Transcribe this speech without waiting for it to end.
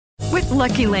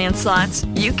Lucky Land Slots,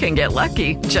 you can get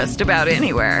lucky just about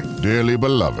anywhere. Dearly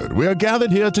beloved, we are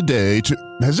gathered here today to...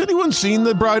 Has anyone seen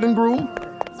the bride and groom?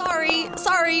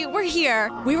 Sorry, we're here.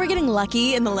 We were getting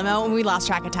lucky in the limo and we lost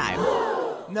track of time.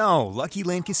 No, Lucky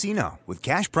Land Casino, with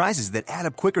cash prizes that add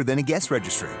up quicker than a guest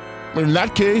registry. In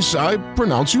that case, I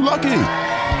pronounce you lucky.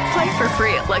 Play for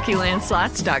free at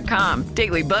LuckyLandSlots.com.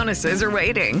 Daily bonuses are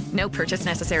waiting. No purchase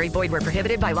necessary. Void where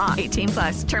prohibited by law.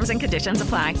 18+. Terms and conditions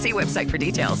apply. See website for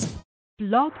details.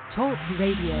 Blog Talk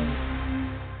Radio.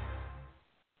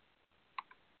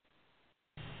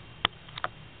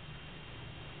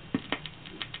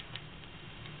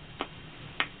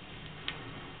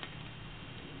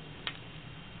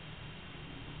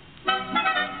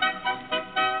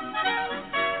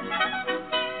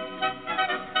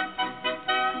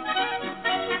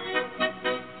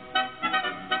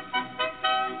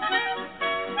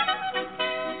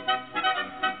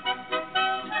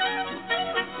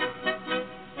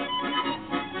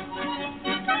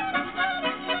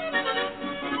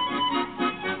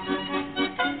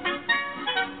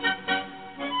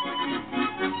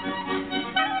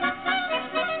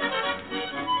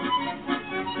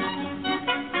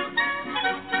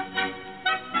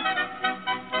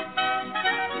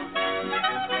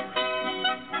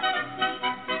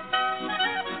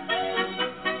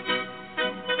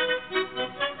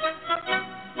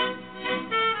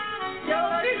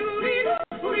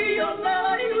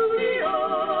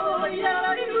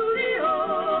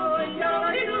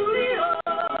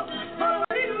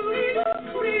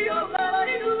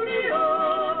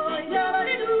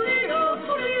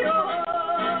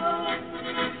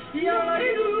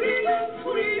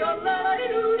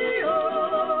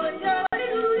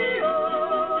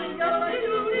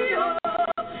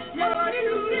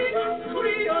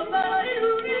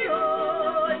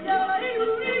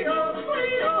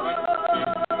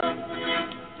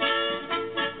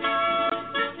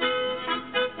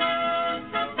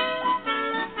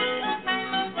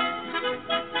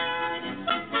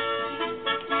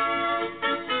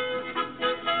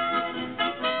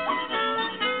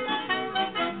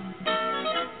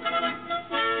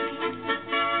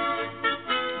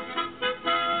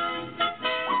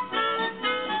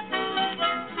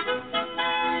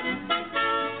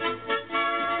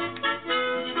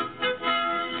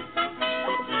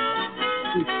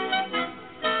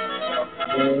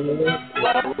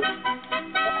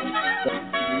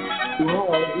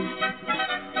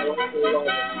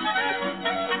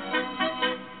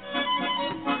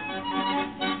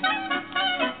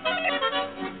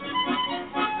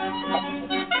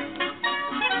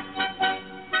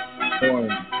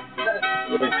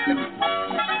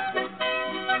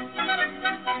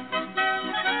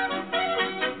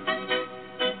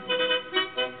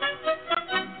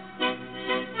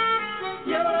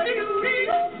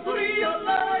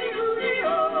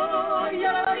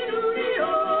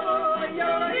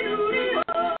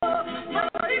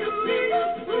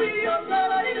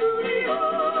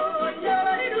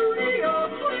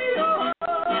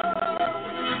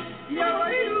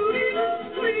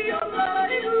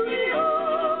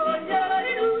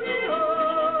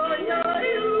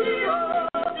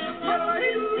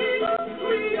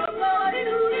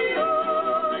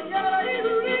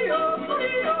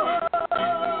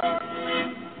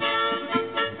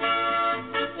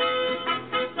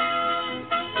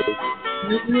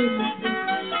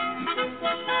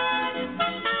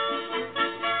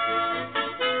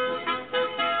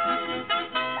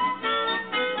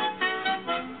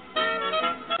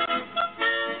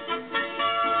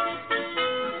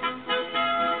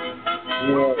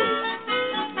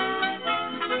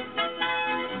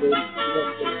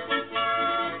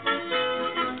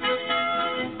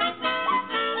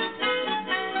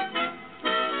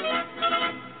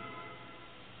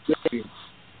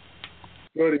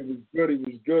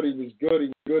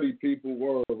 Goody, people.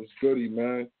 World was goody,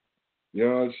 man. You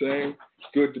know what I'm saying? It's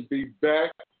good to be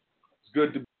back. It's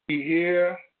good to be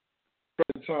here.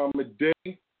 Present time of day.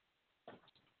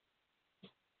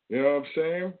 You know what I'm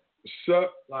saying? What's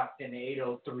up? Locked in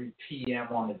 8:03 p.m.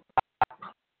 on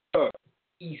the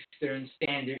Eastern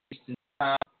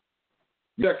Time.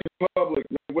 Czech Republic,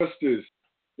 man. What's this?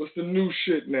 What's the new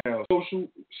shit now? Social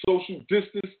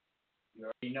distance?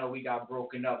 You know we got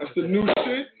broken up. That's the new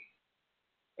shit?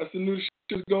 That's the new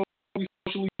shit going on. We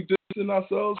socially distancing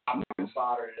ourselves. I'm not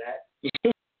bothered of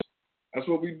that. That's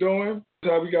what we doing.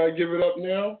 That's how we gotta give it up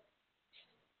now.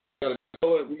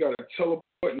 We gotta teleport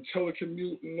and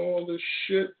telecommute and all this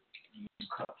shit.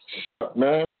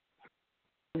 Man,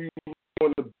 we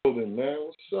in the building, man.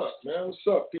 What's up, man? What's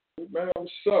up, people? Man,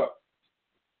 what's up?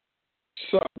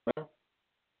 What's up, man?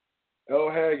 L.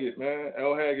 Haggood, man.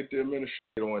 L. Haggood, the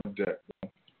administrator on deck.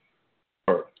 Man.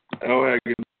 L.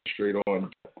 Haggood, administrator on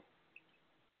deck.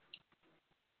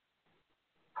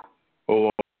 Hold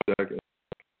on a second.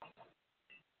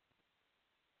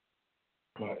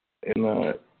 My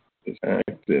inline is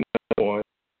acting on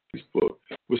Facebook.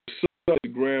 With such a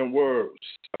grand words.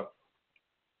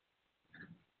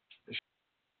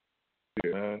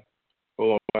 Man.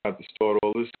 Hold on, I have to start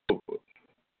all this over.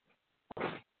 I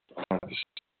have to start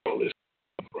all this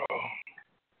over, bro.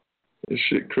 This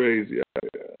shit crazy out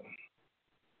here.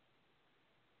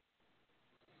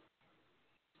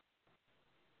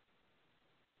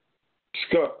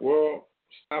 Scott, world,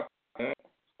 stop, man.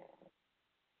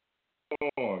 Come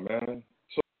on, man.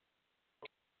 So,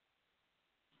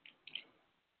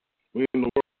 we're in the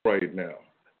world right now.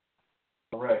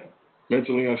 All right.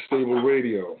 Mentally unstable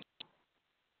radio.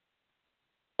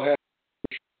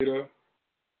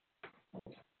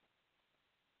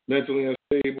 Mentally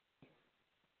unstable.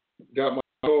 Got my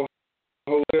whole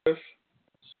list.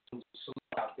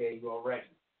 Salute out there, you already.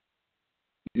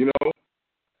 You know,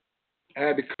 I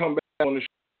had to come back on the show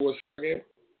for a second.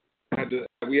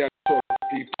 We have to talk to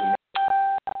people now.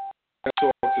 I have to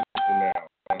talk to people now.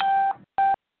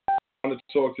 I'm going to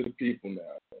talk to the people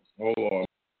now. Hold on.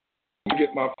 Let me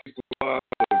get my people live.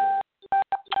 I'm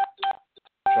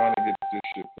trying to get this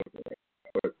shit put right.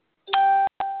 But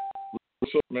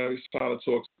what's up, man? It's time to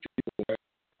talk to people, man.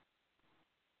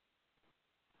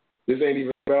 This ain't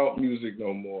even about music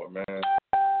no more, man.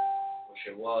 Wish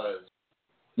it was.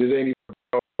 This ain't even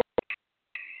about.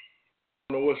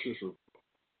 I don't know what's this about.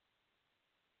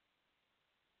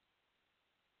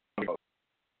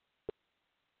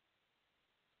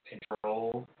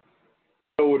 Control.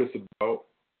 I know what it's about.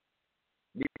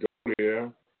 We go there.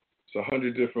 It's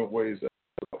 100 different ways that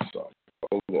something.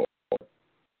 Hold on.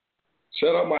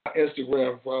 Shout out my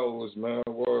Instagram followers, man.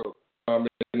 World, I'm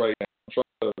in right now. I'm trying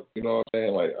to, you know what I'm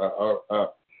saying? Like,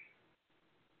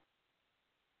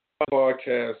 my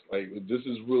podcast, like, this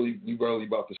is really, we really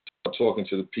about to start talking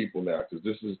to the people now, because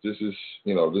this is,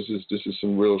 you know, this is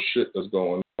some real shit that's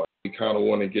going on. We kind of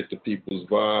want to get the people's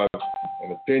vibe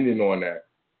and opinion on that.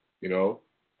 You know,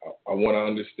 I want to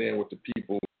understand what the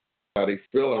people, how they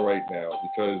feeling right now,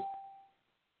 because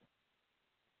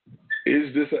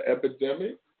is this an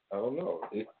epidemic? I don't know.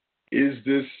 Is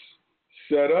this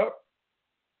set up?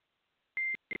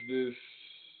 Is this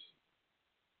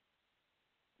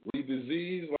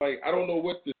disease? Like, I don't know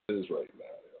what this is right now.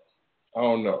 I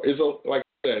don't know. It's like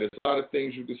I said, it's a lot of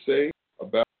things you could say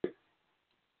about it.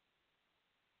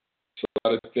 It's a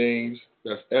lot of things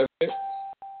that's evident.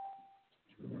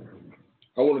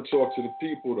 I want to talk to the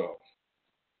people, though.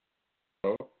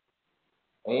 You know?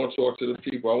 I want to talk to the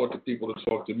people. I want the people to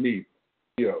talk to me.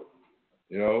 You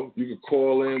know, you could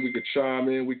call in, we could chime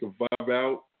in, we could vibe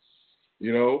out.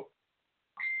 You know,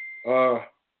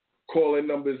 call in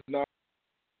number is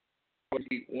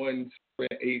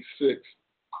 981-786.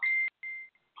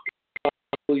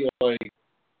 Like,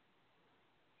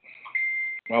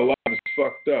 my life is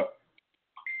fucked up.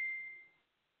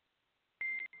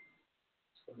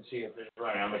 Let me see if it's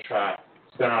running. I'm gonna try.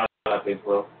 It's going on out there,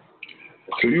 bro.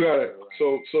 So you gotta.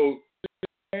 So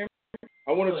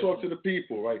I want to talk to the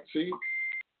people, right? See,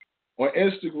 on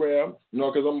Instagram, you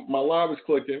know, because my live is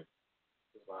clicking.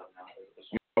 You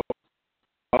know,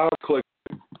 live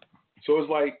clicking. So it's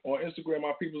like on Instagram,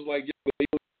 my people's like, yo, they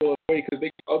feel away because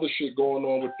they got other shit going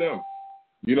on with them.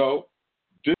 You know,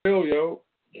 deal, yo.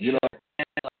 You know.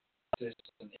 You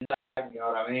know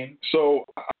what I mean? So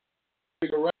I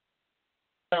figure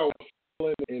out,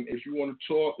 and if you want to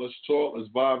talk, let's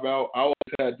vibe out. I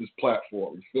always had this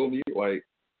platform. You feel me? Like,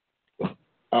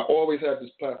 I always had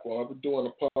this platform. I've been doing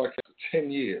a podcast for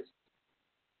 10 years.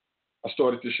 I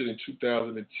started this shit in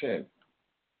 2010.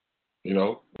 You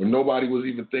know, when nobody was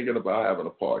even thinking about having a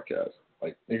podcast.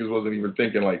 Like, niggas wasn't even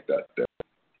thinking like that then.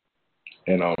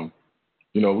 And,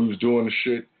 you know, we was doing the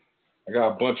shit. I got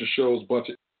a bunch of shows, bunch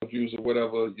of interviews or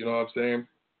whatever, you know what I'm saying?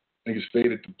 Niggas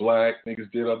faded to black, niggas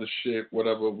did other shit,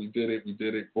 whatever, we did it,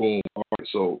 boom. All right,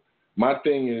 so my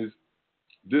thing is,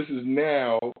 this is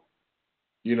now,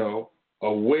 you know,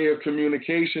 a way of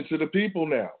communication to the people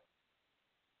now.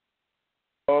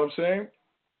 You know what I'm saying?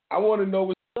 I want to know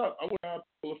what's up. I want to know how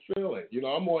people are feeling. You know,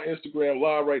 I'm on Instagram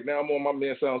Live right now. I'm on my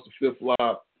Man Sounds the Fifth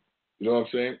Live. You know what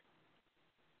I'm saying?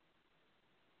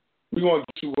 We're going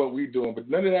to do what we're doing, but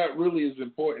none of that really is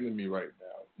important to me right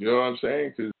now. You know what I'm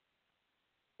saying? Because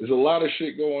there's a lot of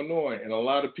shit going on, and a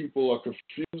lot of people are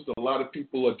confused. A lot of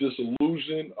people are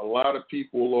disillusioned. A lot of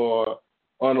people are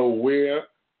unaware.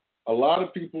 A lot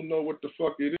of people know what the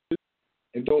fuck it is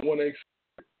and don't want to accept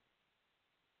it.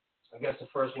 I guess the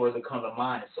first word that comes to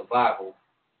mind is survival.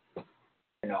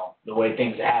 You know, the way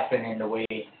things are happening, the way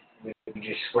we're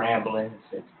just scrambling,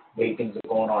 the way things are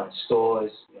going on in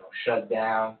stores, you know, shut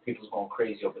down, people's going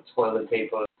crazy over toilet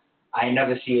paper. I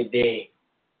never see a day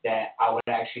that I would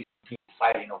actually see people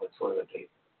fighting over toilet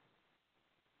paper.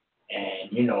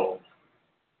 And, you know,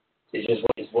 it's just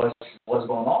what's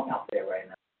going on out there right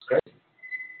now. It's crazy.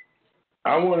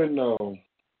 I want to know,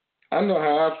 I know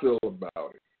how I feel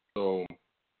about it. So,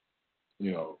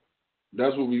 you know,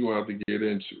 that's what we're going to have to get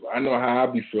into. I know how I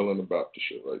be feeling about the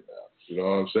shit right now. You know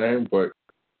what I'm saying? But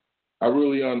I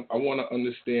really, I want to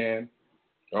understand,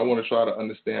 I want to try to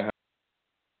understand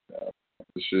how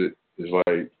the shit is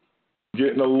like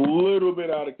getting a little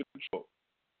bit out of control.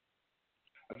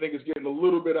 I think it's getting a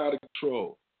little bit out of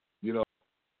control. You know,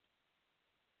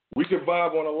 we can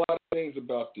vibe on a lot of things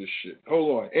about this shit.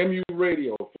 Hold on. MU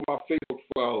Radio for my Facebook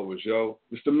followers, yo.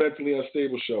 It's the Mentally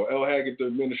Unstable Show. L. Haggood, the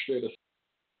Administraitor.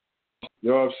 You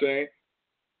know what I'm saying?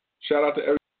 Shout out to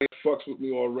everybody that fucks with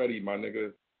me already, my nigga. You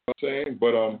know what I'm saying?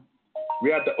 But we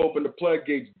had to open the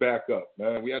floodgates back up,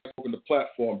 man. We had to open the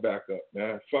platform back up,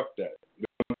 man. Fuck that. You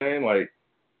know what I'm saying? Like,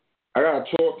 I got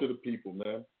to talk to the people,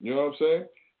 man. You know what I'm saying?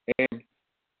 And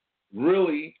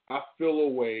really, I feel a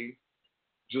way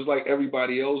just like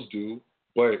everybody else do,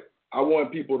 but I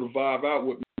want people to vibe out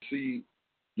with me and see,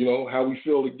 you know, how we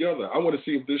feel together. I want to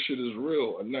see if this shit is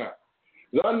real or not.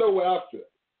 Because I know where I feel,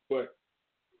 but,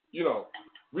 you know,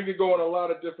 we could go on a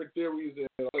lot of different theories and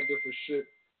a lot of different shit,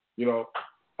 you know.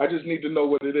 I just need to know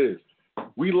what it is.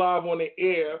 We live on the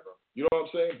air, you know what I'm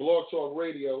saying? Blog Talk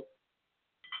Radio.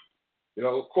 You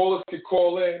know, callers can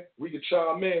call in, we can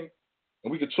chime in,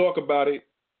 and we can talk about it.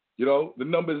 You know, the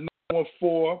number is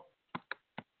 914-338-1786.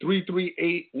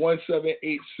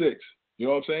 You know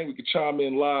what I'm saying? We can chime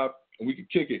in live and we can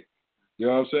kick it. You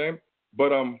know what I'm saying?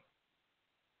 But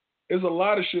there's a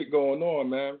lot of shit going on,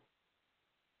 man.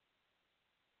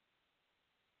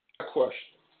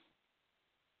 Question.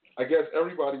 I guess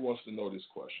everybody wants to know this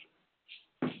question.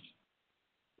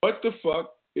 What the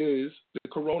fuck is the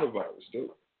coronavirus, dude?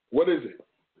 What is it?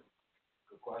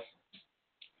 Good question.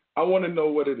 I want to know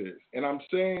what it is. And I'm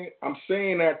saying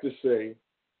that to say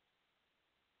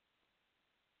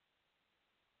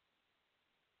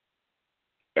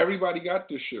everybody got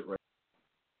this shit right.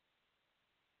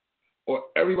 Or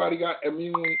everybody got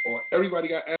immune, or everybody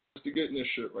got access to getting this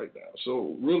shit right now.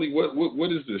 So really,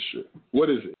 what is this shit? What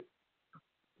is it?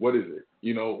 What is it?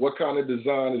 You know, what kind of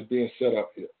design is being set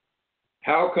up here?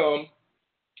 How come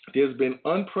there's been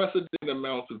unprecedented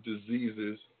amounts of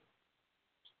diseases,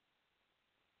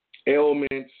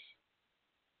 ailments,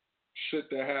 shit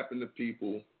that happen to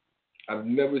people? I've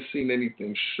never seen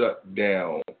anything shut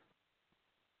down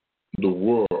the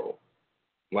world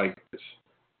like this.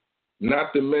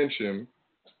 Not to mention,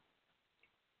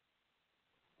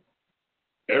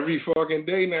 every fucking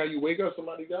day now you wake up,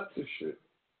 somebody got this shit.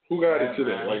 Who got it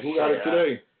today? Like, who got it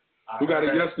today? Who got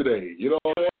it yesterday? You know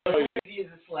what I mean?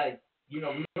 It's like, you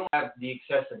know, we don't have the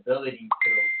accessibility to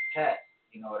those tests.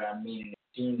 You know what I mean? It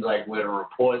seems like where the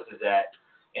reports is at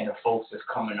and the folks that's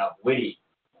coming up with it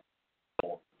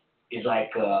is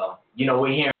like, you know,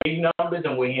 we're hearing big numbers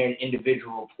and we're hearing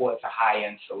individual reports of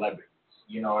high-end celebrities.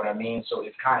 You know what I mean? So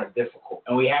it's kind of difficult.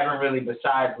 And we haven't really,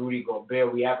 besides Rudy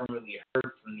Gobert, we haven't really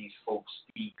heard from these folks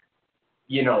speak,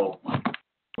 you know. I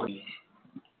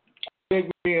think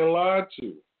we're being lied to.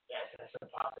 Yes, that's a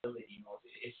possibility. You know,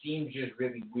 it seems just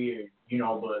really weird, you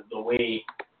know, the way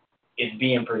it's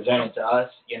being presented to us.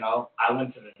 You know, I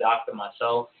went to the doctor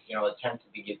myself, you know,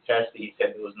 attempted to get tested. He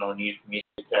said there was no need for me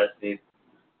to get tested.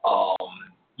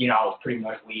 You know, I was pretty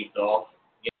much waved off.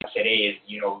 You know, I said, hey,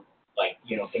 you know, like,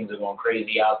 you know, things are going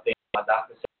crazy out there. My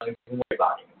doctor said, don't even worry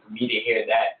about it. And for me to hear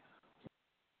that,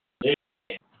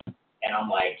 and I'm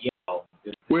like, you know.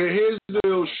 Well, here's the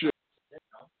real shit.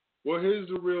 Well, here's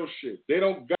the real shit. They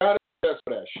don't got a test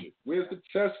for that shit. Where's the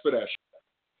test for that shit?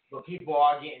 But people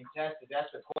are getting tested.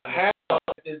 That's the question. How?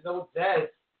 There's no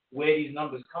test where these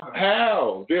numbers come from.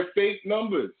 How? They're fake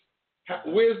numbers.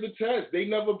 Where's the test? They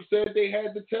never said they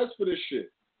had the test for this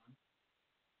shit.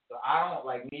 So I don't,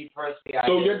 like, me personally.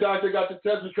 So your doctor got the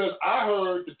test because I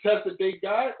heard the test that they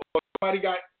got, or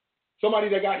somebody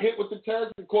that got hit with the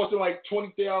test, it cost them like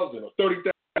 $20,000 or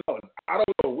 $30,000. I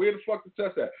don't know. Where the fuck the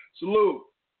test at? Salute.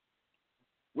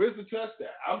 Where's the test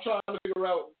at? I'm trying to figure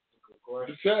out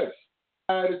the test.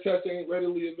 Why the test ain't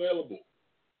readily available?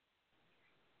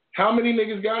 How many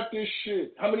niggas got this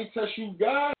shit? How many tests you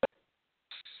got?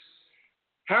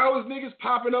 How is niggas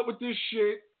popping up with this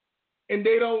shit and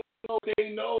they don't know they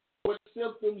know what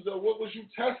symptoms or what was you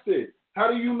tested?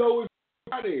 How do you know if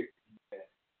you got it?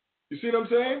 You see what I'm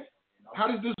saying? How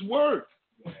does this work?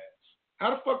 How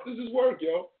the fuck does this work,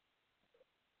 yo?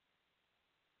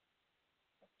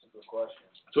 That's a good question.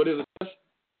 So there's a test.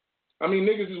 I mean,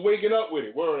 niggas is waking up with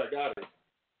it. Word, I got it.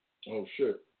 Oh,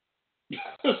 shit.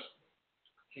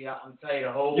 See, I'm telling you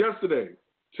the whole... Yesterday,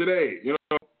 today,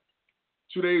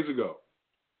 2 days ago.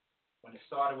 When it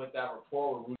started with that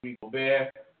report with Rudy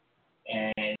Gobert,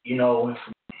 and, went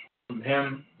from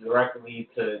him directly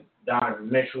to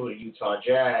Donovan Mitchell to Utah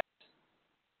Jazz,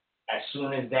 as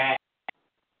soon as that,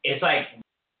 it's like,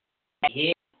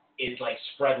 here, it's like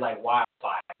spread like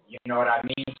wildfire. You know what I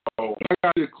mean? So, I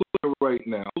got it clear right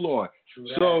now. Hold on.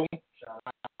 So,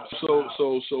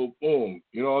 boom.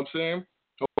 You know what I'm saying?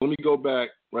 Let me go back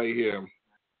right here.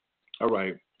 All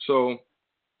right. So,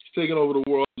 it's taking over the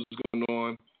world. What's going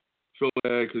on? Feel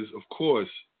bad because, of course,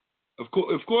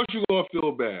 you're gonna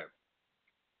feel bad.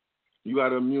 You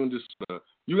got an immune disorder.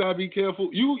 You gotta be careful.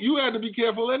 You had to be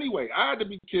careful anyway. I had to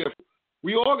be careful.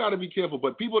 We all got to be careful.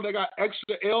 But people that got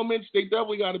extra ailments, they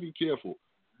definitely got to be careful.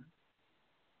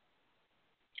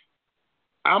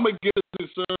 I'm gonna get to the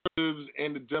conservatives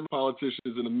and the Democratic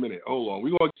politicians in a minute. Hold on,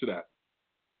 we're gonna get to that.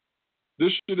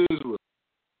 This shit is real.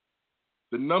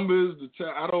 The numbers,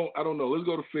 I don't know. Let's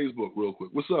go to Facebook real quick.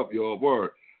 What's up, y'all?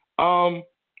 Word. I'm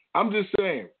just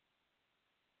saying.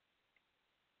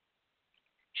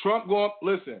 Trump was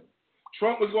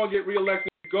going to get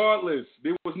reelected regardless.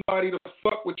 There was nobody to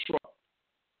fuck with Trump.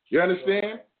 You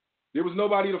understand? There was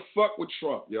nobody to fuck with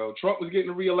Trump, yo. Trump was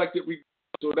getting reelected regardless,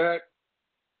 so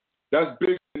that's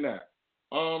bigger than that.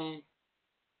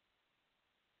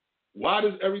 Why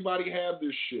does everybody have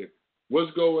this shit?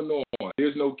 What's going on?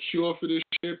 There's no cure for this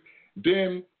shit.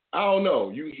 Then, I don't know.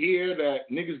 You hear that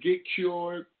niggas get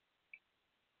cured.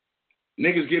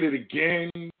 Niggas get it again.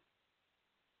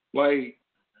 Like,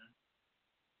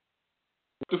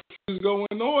 what the fuck is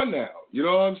going on now? You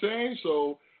know what I'm saying?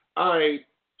 So, all right.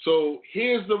 So,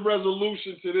 here's the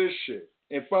resolution to this shit.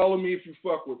 And follow me if you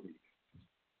fuck with me.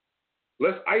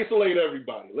 Let's isolate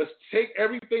everybody. Let's take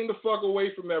everything the fuck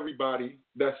away from everybody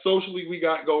that socially we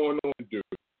got going on, dude.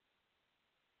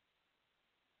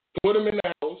 Put them in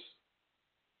the house.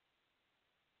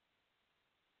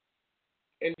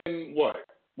 And then what?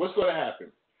 What's going to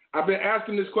happen? I've been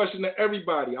asking this question to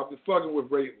everybody I've been fucking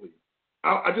with lately.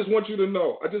 I just want you to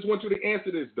know. I just want you to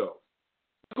answer this, though.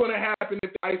 What's going to happen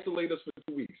if they isolate us for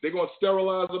 2 weeks? They're going to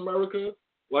sterilize America?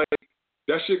 Like,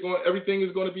 that shit everything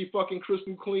is going to be fucking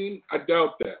crystal clean? I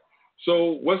doubt that.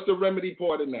 So what's the remedy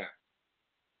part in that?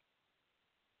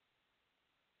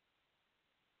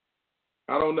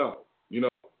 I don't know.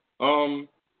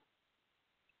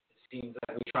 It seems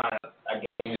like we're trying to, I guess,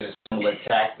 use a similar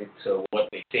tactic to what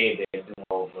they say they're doing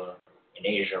over in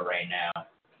Asia right now.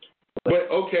 But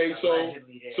okay, so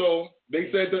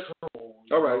they said that.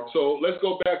 All right, so let's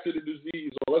go back to the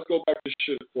disease, or let's go back to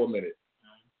shit for a minute.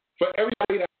 For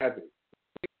everybody that has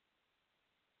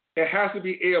it has to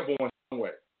be airborne some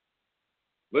way.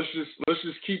 Let's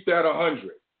just keep that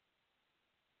 100.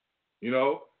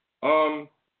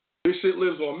 This shit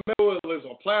lives on metal, it lives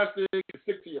on plastic, it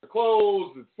sticks to your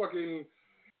clothes, it's fucking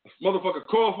motherfucker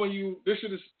cough on you. This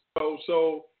shit is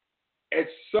so at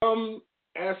some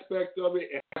aspect of it,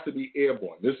 it has to be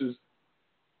airborne. This is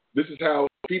how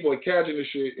people are catching this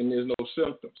shit and there's no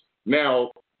symptoms. Now,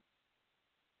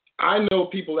 I know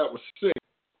people that were sick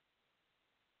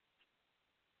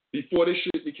before this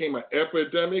shit became an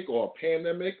epidemic or a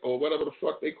pandemic or whatever the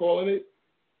fuck they calling it.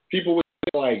 People were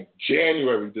like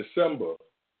January, December.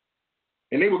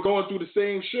 And they were going through the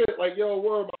same shit, like, yo,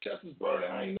 word, my chest is burning.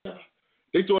 I ain't never.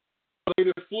 They thought they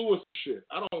did flu or some shit.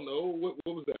 I don't know. What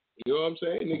was that? You know what I'm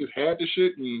saying? Niggas had the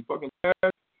shit and fucking bad.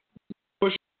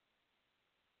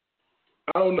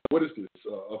 I don't know. What is this?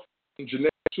 A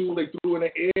genetic tool they threw in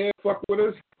the air? Fuck with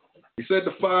us? He said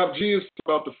the 5G is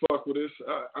about to fuck with us.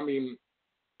 I mean,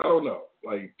 I don't know.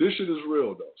 Like, this shit is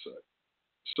real, though, son.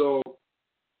 So,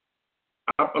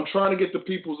 I'm trying to get the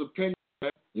people's opinion,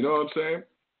 man. You know what I'm saying?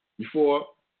 Before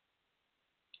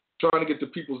trying to get the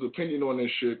people's opinion on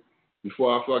this shit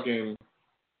before I fucking.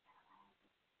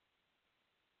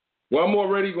 Well, I'm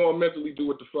already going to mentally do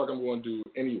what the fuck I'm going to do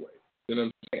anyway. You know what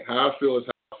I'm saying? How I feel is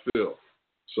how I feel.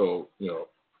 So,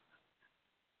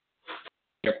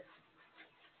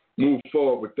 move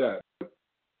forward with that.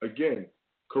 Again,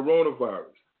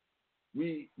 coronavirus.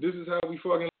 This is how we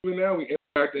fucking living now. We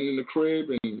interacting in the crib,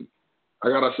 and I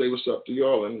got to say what's up to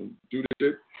y'all and do this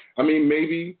shit. I mean,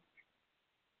 maybe.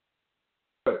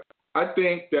 I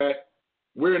think that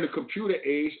we're in the computer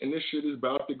age, and this shit is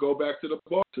about to go back to the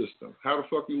bar system. How the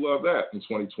fuck you love that in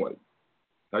 2020?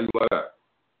 How you love that?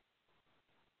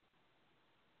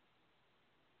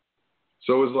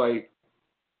 So it's like,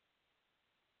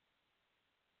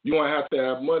 you're going to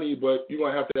have money, but you're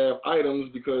going to have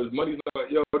items because money's not,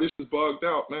 this is bugged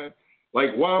out, man.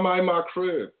 Like, why am I in my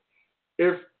crib?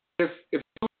 If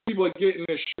people are getting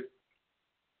this shit,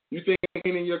 you think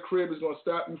being in your crib is going to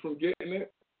stop you from getting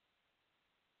it?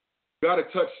 You got to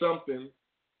touch something.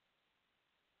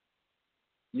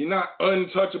 You're not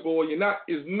untouchable.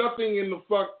 There's nothing in the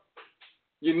fuck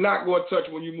you're not going to touch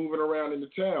when you're moving around in the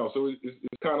town. So it's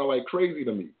kind of like crazy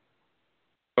to me.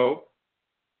 So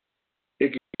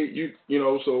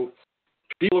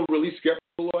people are really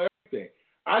skeptical of everything.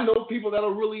 I know people that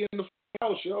are really in the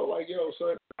house, like,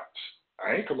 son,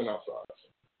 I ain't coming outside.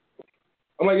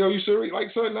 I'm like, you serious?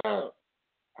 Like, son, nah,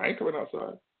 I ain't coming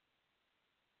outside.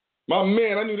 My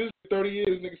man, I knew this for 30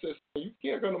 years. Nigga said, you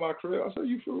can't come to my crib. I said,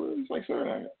 you for real? He's like, son,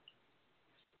 I ain't.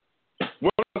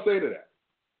 What do I say to that?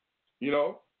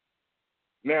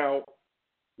 Now,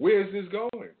 where's this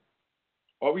going?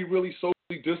 Are we really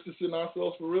socially distancing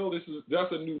ourselves for real?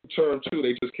 That's a new term too.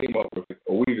 They just came up with it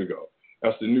a week ago.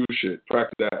 That's the new shit.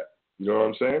 Practice that. You know what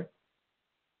I'm saying?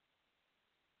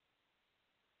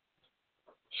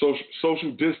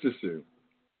 Social distancing.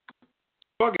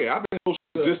 Fuck it. I've been social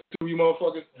distancing with you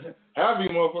motherfuckers. Half you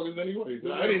motherfuckers anyway.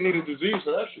 I didn't need a disease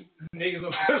for that shit. Niggas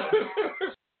on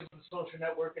social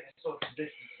networking and social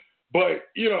distancing.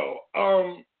 But,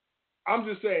 I'm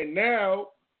just saying now,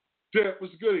 Jeff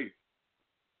was goody.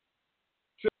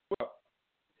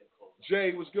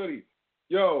 Jay was goody.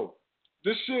 Yo,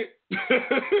 this shit.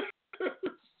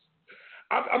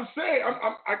 I'm saying,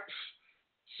 I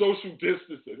social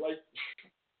distancing. Like,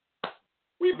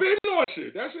 we been on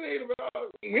shit. That shit ain't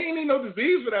about. We ain't need no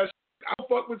disease for that shit. I'll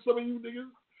fuck with some of you niggas.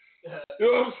 You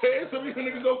know what I'm saying? Some of you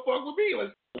niggas don't fuck with me.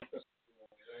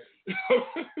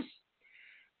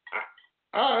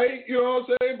 All right, you know what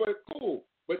I'm saying? But cool.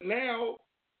 But now,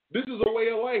 this is a way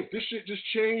of life. This shit just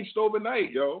changed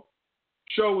overnight, yo.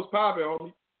 Show was popping,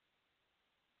 homie.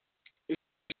 It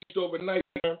changed overnight,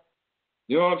 man.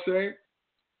 You know what I'm saying?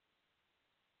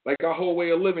 Like our whole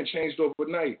way of living changed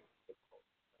overnight.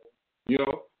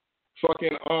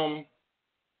 Fucking,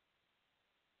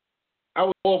 I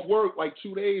was off work like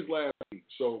 2 days last week,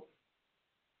 so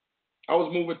I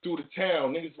was moving through the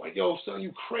town. Niggas like, yo, son,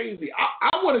 you crazy. I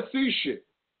want to see shit.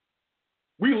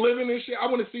 We live in this shit. I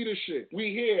want to see this shit.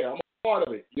 We here. I'm a part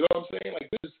of it. You know what I'm saying?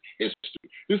 Like, this is history.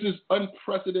 This is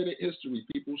unprecedented history,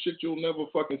 people. Shit you'll never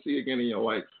fucking see again in your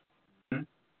life. You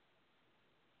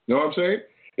know what I'm saying?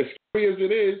 As scary as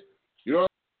it is, you know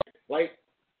what I'm saying? Like,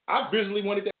 I visually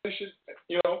wanted that shit,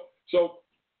 So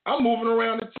I'm moving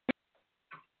around the town.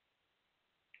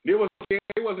 There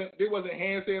wasn't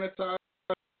hand sanitizer.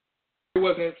 It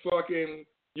wasn't fucking,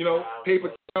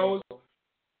 paper towels.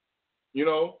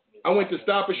 I went to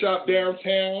Stop and Shop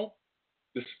downtown.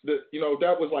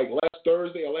 That was like last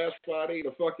Thursday or last Friday.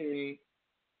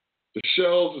 The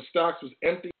shelves, the stocks was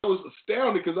empty. I was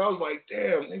astounded because I was like,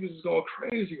 damn, niggas is going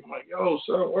crazy. I'm like, yo,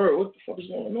 son, what the fuck is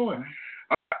going on?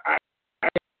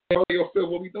 Yo, Phil,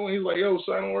 what we doing? He's like, yo,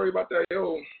 son, don't worry about that.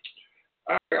 Yo,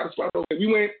 I got a spot over there. We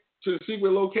went to the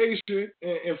secret location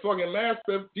in fucking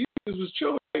Maspeth. These niggas was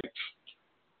chilling. Like,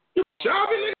 you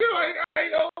shopping, nigga?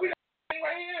 Like, yo, we got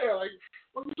right here. Like,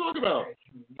 what are you talking about?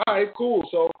 All right, cool.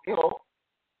 So,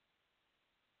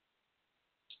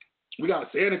 we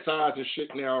got to sanitize and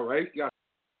shit now, right? We got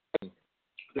to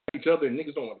each other, and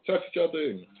niggas don't want to touch each other,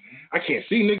 and I can't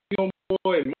see niggas no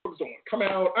more, and niggas don't want to come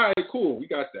out. All right, cool. We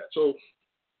got that. So,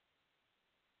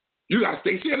 you got to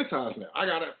stay sanitized now.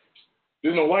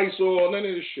 There's no Lysol, none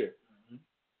of this shit.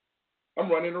 I'm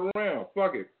running around.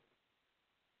 Fuck it.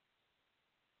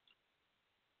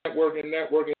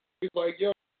 Networking. He's like,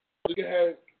 yo, we can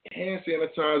have hand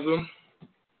sanitizer.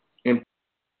 And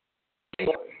I'm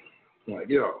like,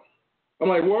 yo. I'm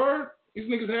like, word? These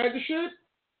niggas had the shit?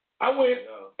 I went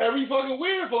every fucking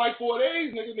where for like 4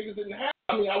 days. Niggas didn't have it.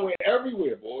 I mean, I went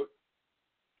everywhere, boy.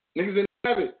 Niggas didn't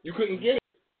have it. You couldn't get it.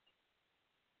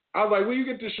 I was like, where you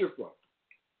get this shit from?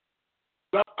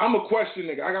 I'm a question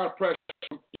nigga. I got a press.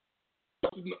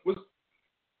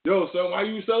 Yo, son, why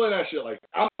you selling that shit? Like,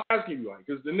 I'm asking you, like,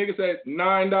 because the nigga said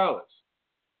 $9,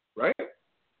 right?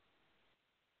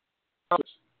 I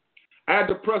had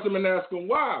to press him and ask him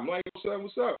why. I'm like, son,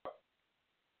 what's up?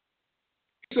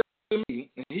 He said to me,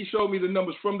 and he showed me the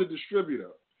numbers from the distributor.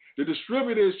 The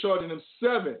distributor is charging him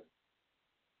 $7,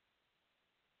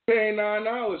 paying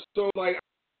 $9. So, like,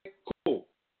 cool.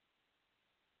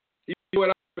 He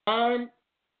went out of time.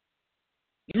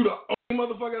 You the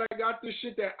only motherfucker that got this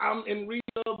shit that I'm in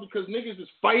retail because niggas is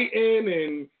fighting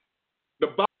and the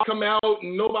box come out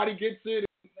and nobody gets it.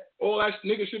 And all that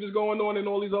nigga shit is going on in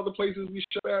all these other places we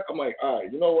shut at. I'm like, all right,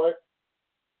 you know what?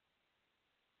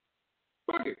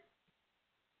 Fuck it.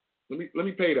 Let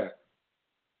me pay that.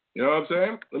 You know what I'm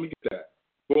saying? Let me get that.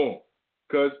 Boom.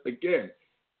 Because again,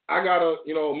 I got a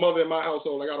mother in my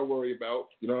household I got to worry about.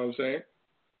 You know what I'm saying?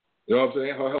 You know what I'm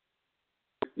saying? Her health.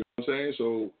 You know what I'm saying?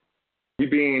 So we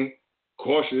being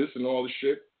cautious and all this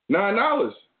shit.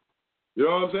 $9. You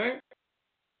know what I'm saying?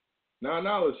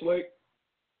 $9, Slick.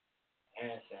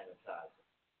 And sanitizer.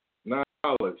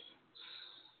 $9.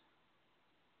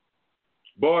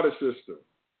 Barter system.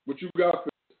 What you got for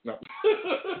this? No.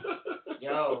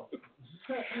 Yo.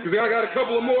 Because I got a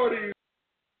couple of more of these.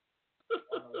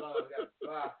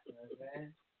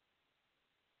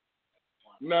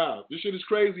 Nah, this shit is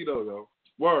crazy though.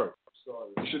 Word.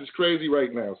 This shit is crazy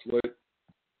right now, Slick.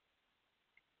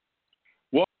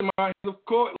 Washing my hands, of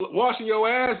course. Washing your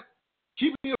ass,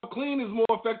 keeping it clean is more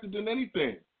effective than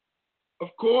anything. Of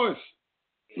course.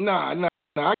 Nah. I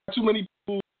got too many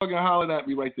people fucking hollering at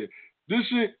me right there. This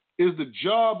shit is the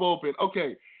job open.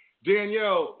 Okay,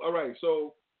 Danielle. All right,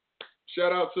 so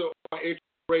shout out to my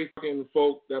HRA fucking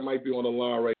folk that might be on the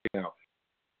line right now.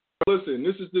 Listen,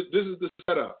 this is the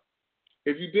setup.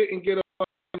 If you didn't get a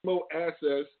remote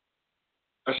access,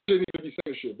 I shouldn't even be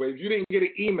saying shit, but if you didn't get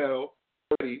an email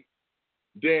already,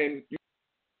 then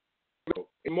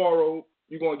tomorrow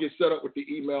you're going to get set up with the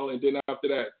email, and then after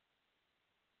that,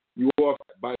 you off.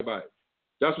 Bye-bye.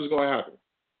 That's what's going to happen.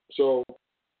 So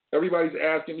everybody's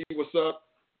asking me what's up.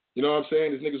 You know what I'm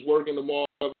saying? This nigga's working tomorrow.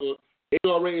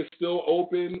 HRA is still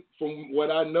open from what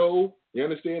I know. You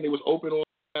understand? It was open on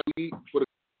that week for the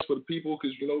people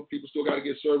because, people still got to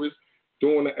get service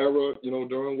during the era,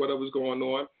 during whatever's going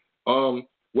on.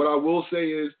 What I will say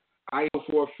is I know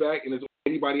for a fact, and if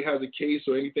anybody has a case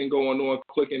or anything going on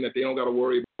clicking, that they don't got to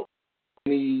worry about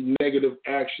any negative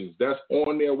actions. That's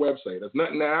on their website. That's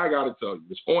nothing that I got to tell you.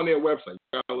 It's on their website. You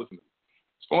got to listen to it.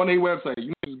 It's on their website. You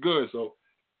know it's good. So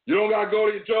you don't got to go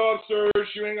to your job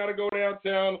search. You ain't got to go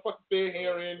downtown. Fuck the fair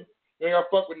hearing. You ain't got to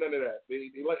fuck with none of that. They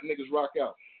let niggas rock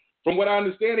out. From what I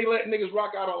understand, they let niggas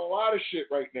rock out a lot of shit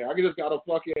right now. I just got a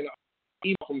fucking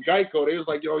email from Geico. They was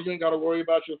like, yo, you ain't got to worry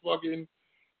about your fucking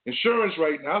insurance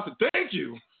right now. I said, thank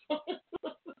you.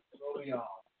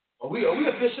 Are we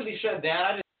officially shut down?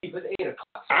 I just keep it 8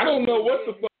 o'clock. I don't know what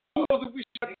the fuck. Who knows if we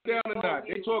shut down or not?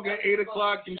 They talking 8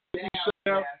 o'clock and shit, we shut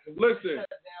down. Listen,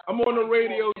 I'm on the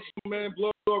radio, man.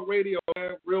 Blog Talk Radio,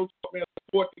 man. Real talk, man.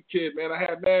 Support the kid, man. I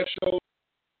had mad shows.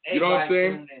 You know what I'm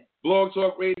saying? Blog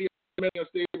Talk Radio, man. A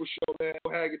stable show, man.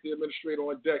 Haggood, the administrator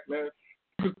on deck, man.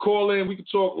 You could call in. We could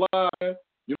talk live, man.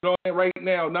 You know what I'm saying? Right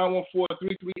now,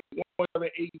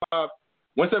 914-338-1785.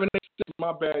 1786,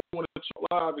 my bad. You want to talk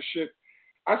live and shit.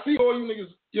 I see all you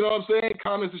niggas, you know what I'm saying,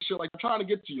 comments and shit, like, I'm trying to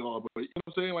get to y'all, but you know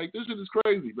what I'm saying? Like, this shit is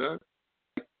crazy, man.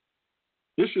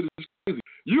 This shit is crazy.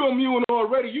 You immune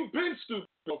already. You been stupid,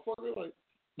 motherfucker. Like,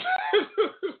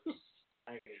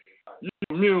 you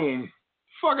immune.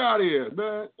 Fuck out of here,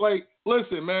 man. Like,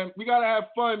 listen, man, we got to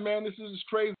have fun, man. This is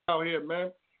crazy out here,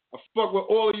 man. I fuck with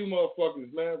all of you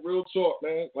motherfuckers, man. Real talk,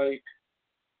 man. Like,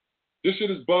 this shit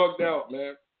is bugged out,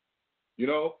 man. You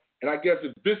know? And I guess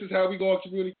if this is how we going to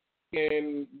communicate,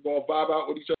 and we're going to vibe out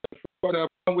with each other. We're going to have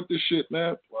fun with this shit,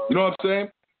 man. You know what I'm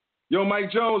saying? Yo, Mike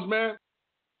Jones, man.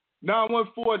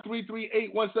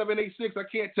 914-338-1786. I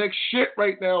can't text shit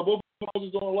right now. Both phones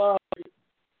is on live.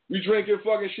 We drinking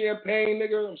fucking champagne,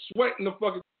 nigga. I'm sweating the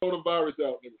fucking coronavirus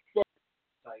out, nigga. Fuck.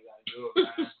 That's how you got to do it,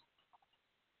 man.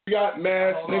 We got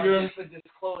masks, nigga. Just for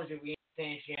disclosure, we ain't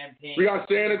saying champagne. We got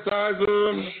sanitizer. We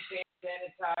ain't saying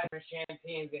sanitizer and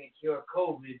champagne is going to cure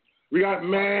COVID. We got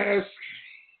masks.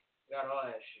 Got all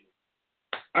that shit.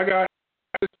 I got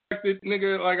expected,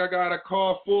 nigga, like I got a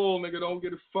car full, nigga. Don't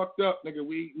get it fucked up, nigga.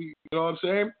 We you know what I'm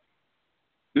saying?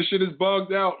 This shit is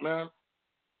bugged out, man.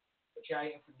 What y'all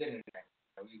eating for dinner tonight?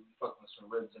 We fucking with some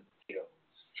ribs and potatoes.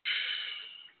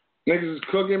 Niggas is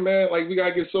cooking, man. Like, we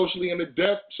gotta get socially in the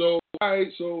depth. So, I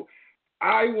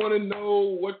want to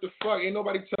know what the fuck. Ain't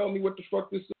nobody telling me what the fuck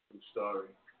this is. Sorry.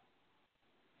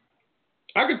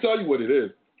 I can tell you what it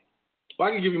is.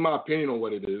 I can give you my opinion on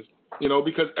what it is, you know,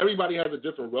 because everybody has a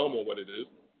different realm on what it is.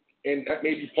 And that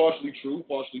may be partially true,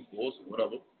 partially false, or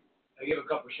whatever. I'll give a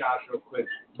couple shots real quick.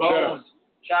 Bones.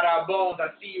 Shout out Bones. I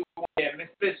see you on there. Miss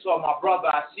Fitzwater, my brother.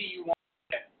 I see you on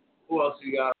there. Who else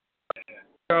we got on there?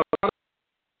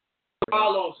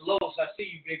 Carlos, Los. I see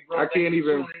you, big bro. I can't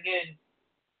even. Tuning in.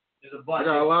 There's a bunch. I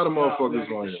got a lot of motherfuckers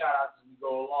on here. Shout out as we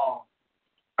go along.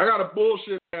 I got a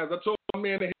bullshit, man. I told my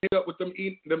man to hit up with them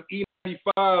E95s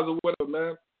or whatever,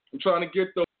 man. I'm trying to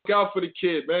get them. Look out for the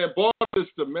kid, man. Bar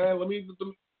system, man. Let me get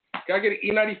them. Can I get an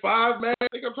E95, man? I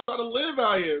think I'm trying to live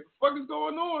out here. What the fuck is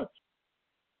going on?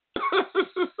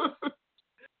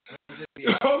 You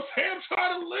know what I'm saying? I'm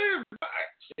trying to live.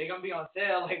 They're gonna be on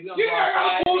sale. Like, I got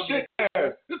bullshit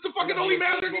ass. This is the fucking only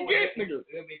mask I can get, nigga.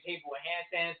 There's gonna be a table with hand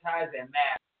sanitizer and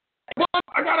masks. Well,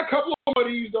 I got a couple of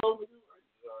these, though. You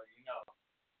know.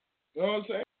 You know what I'm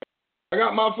saying? I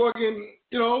got my fucking,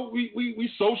 we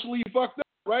socially fucked up,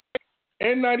 right?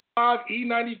 N95,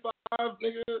 E95,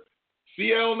 nigga,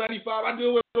 CL95. I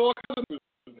deal with all kinds of niggas.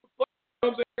 You know what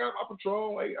I'm saying? I got my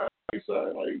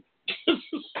Patron,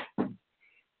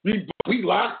 we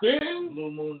locked in.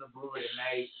 Blue Moon the brewery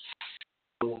tonight.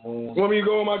 Blue Moon. Want me to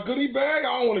go in my goodie bag?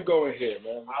 I don't want to go in here,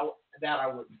 man. That I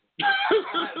wouldn't.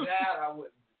 That I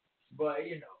wouldn't. But,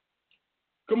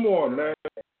 Come on, man.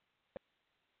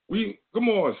 Come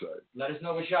on, son. Let us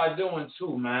know what y'all doing,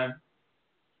 too, man.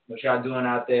 What y'all doing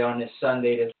out there on this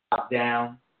Sunday that's locked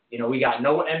down. We got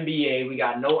no NBA, we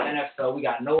got no NFL, we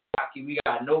got no hockey, we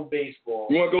got no baseball.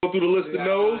 You want to go through the list of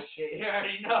no's? You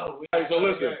already know. All right, so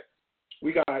listen.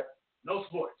 We got no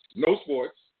sports. No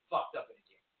sports. Fucked up in the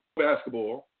game.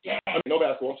 Basketball. Yeah. No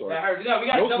basketball, I'm sorry. No, we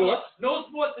got no sports. No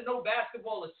sports and no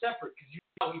basketball is separate because you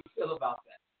know how we feel about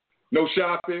that. No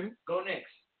shopping. Go Knicks.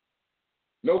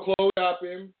 No clothes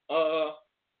shopping.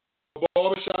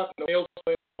 Barbershop. No nails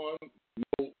on.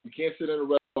 No, you can't sit in a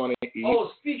restaurant and eat.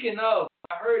 Oh, speaking of,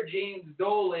 I heard James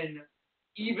Dolan,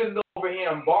 even though over here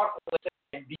in Barclays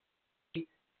and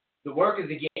the workers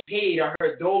are getting paid, I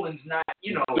heard Dolan's not,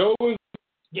 Dolan's.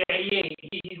 Yeah,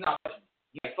 he's not.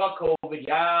 Yeah, fuck COVID.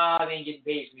 Y'all ain't getting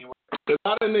paid for me. There's a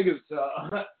lot of niggas.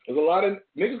 There's a lot of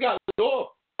niggas got laid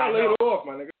off. Laid off,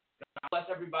 my nigga. Bless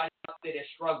everybody out there that's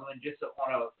struggling just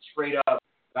on a straight up.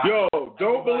 Yo,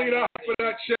 don't believe that for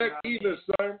that check either,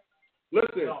 son.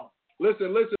 Listen.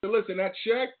 That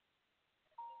check,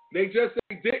 they just said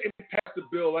they didn't pass the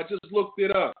bill. I just looked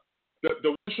it up.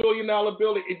 The $1 trillion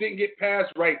bill, it didn't get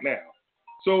passed right now.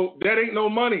 So that ain't no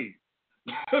money.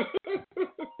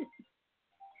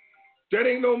 That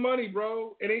ain't no money,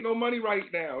 bro. It ain't no money right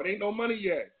now. It ain't no money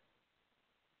yet.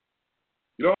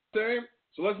 You know what I'm saying?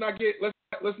 So let's not get.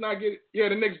 Yeah,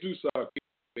 the Knicks do suck.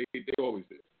 They always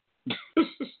did.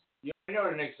 You know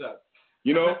the Knicks suck.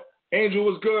 Angel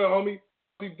was good, homie.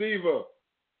 Diva.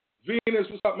 Venus,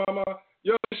 what's up, mama?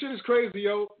 Yo, this shit is crazy,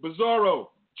 yo. Bizarro,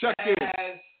 check in.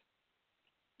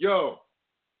 Yo,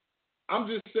 I'm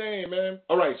just saying, man.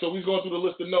 All right, so we're going through the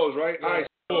list of no's, right? Yeah. All right,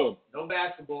 boom. No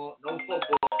basketball, no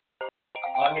football.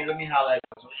 Let me holler at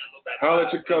you. Holler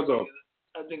at your cousin.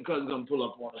 I think cousin's gonna pull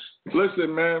up on us.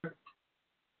 Listen, man.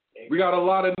 We got a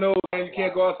lot of no's, man. You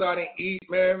can't go outside and eat,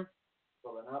 man.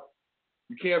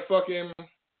 You can't fucking.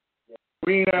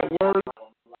 We ain't at work.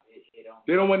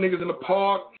 They don't want niggas in the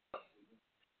park.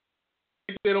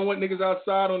 They don't want niggas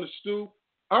outside on the stoop.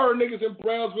 I heard niggas in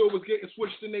Brownsville was getting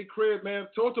switched in their crib, man.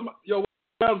 Talk to my, where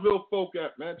Brownsville folk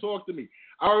at, man? Talk to me.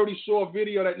 I already saw a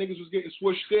video that niggas was getting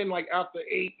switched in like after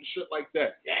 8 and shit like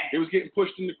that. Yeah. They was getting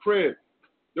pushed in the crib.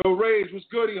 Yo, Rage, what's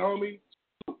goody, homie?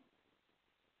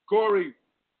 Corey,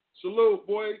 salute,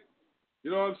 boy.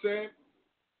 You know what I'm saying?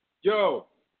 Yo,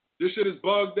 this shit is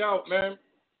bugged out, man.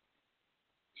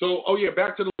 So,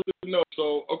 back to the note.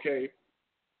 So, okay.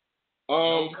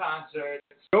 No concerts.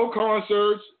 No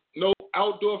concerts. No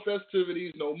outdoor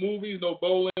festivities. No movies. No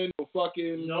bowling. No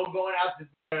fucking. No going out to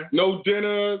dinner. No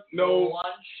dinner. No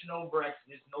lunch. No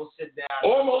breakfast. No sit down.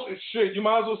 Almost shit. You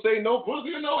might as well say no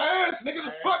pussy and no ass. Niggas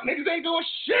are fuck. Niggas ain't doing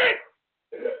shit.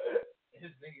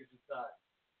 His niggas aside.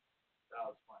 That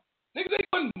was fun. Niggas ain't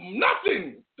doing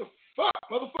nothing. The fuck?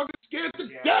 Motherfuckers scared to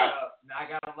death. Now I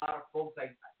got a lot of folks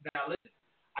now listen.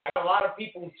 I got a lot of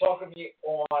people talking to me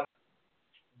on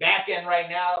back end right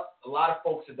now. A lot of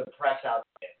folks are depressed out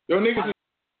there. Yo, niggas is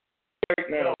right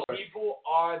now. People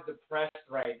are depressed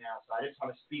right now, so I just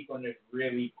want to speak on this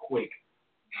really quick.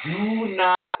 Do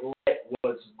not let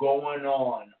what's going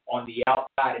on the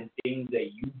outside and things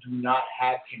that you do not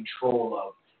have control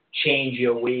of change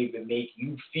your wave and make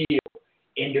you feel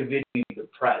individually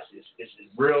depressed. This is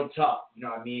real tough. You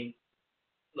know what I mean?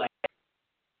 Like,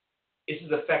 this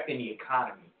is affecting the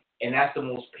economy, and that's the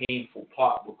most painful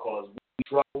part because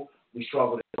we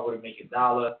struggle to make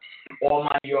 $1. All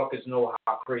my New Yorkers know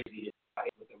how crazy it is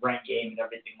with the rent game and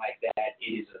everything like that.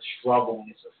 It is a struggle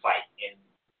and it's a fight, and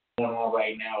what's going on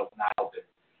right now is not helping.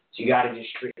 So you got to just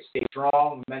stay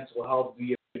strong. Mental health, do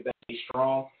your best, stay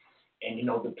strong. And,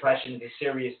 depression is a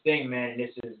serious thing, man.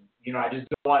 This is, I just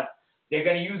don't want, they're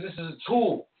going to use this as a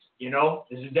tool,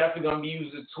 This is definitely going to be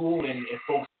used as a tool, and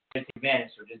folks take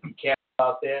advantage. So just be careful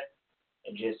out there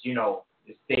and just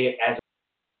stay as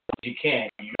you can,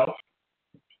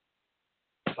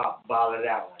 Pop bottle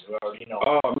that one. You already know.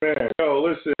 Oh, man. Yo,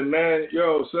 listen, man.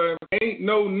 Yo, son, ain't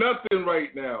no nothing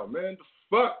right now, man. The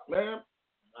fuck, man?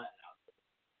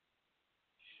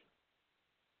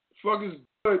 Fuck is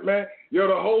good, man. Yo,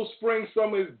 the whole spring,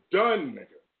 summer is done,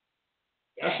 nigga.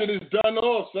 That shit is done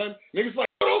off, son. Niggas like,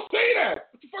 yo, don't say that.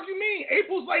 What the fuck you mean?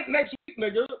 April's like next week,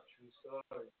 nigga.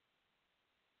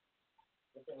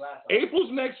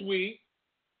 April's next week,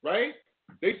 right?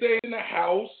 They say in the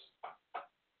house.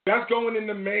 That's going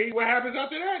into May. What happens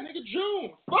after that, nigga?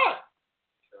 June. Fuck.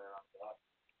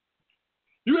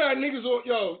 You had niggas on,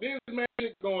 yo, there's mad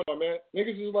shit going on, man.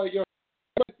 Niggas is like,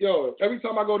 yo, every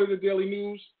time I go to the Daily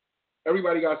News,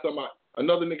 everybody got something.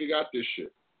 Another nigga got this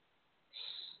shit.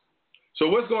 So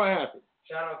what's going to happen?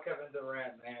 Shout out Kevin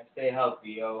Durant, man. Stay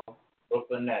healthy, yo.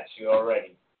 Brooklyn Nets, you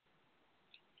already.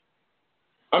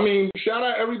 I mean, shout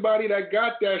out everybody that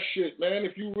got that shit, man.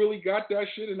 If you really got that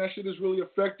shit and that shit is really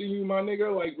affecting you, my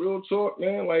nigga, like, real talk,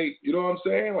 man. Like, you know what I'm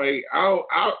saying? Like,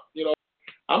 you know,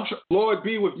 Lord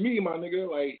be with me, my nigga.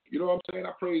 Like, you know what I'm saying?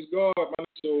 I praise God, my nigga.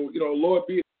 So, you know, Lord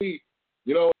be with me.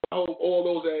 You know, I hope all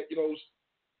those that, you know,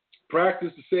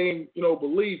 practice the same, you know,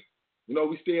 belief, you know,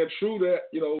 we stand true to that,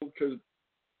 you know, because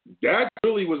that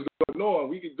really was going on.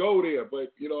 We could go there,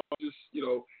 but, you know, just, you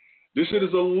know, this shit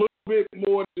is a little bit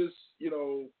more just, you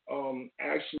know,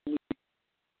 actually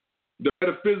the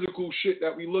metaphysical shit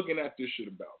that we looking at this shit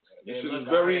about, man. This shit is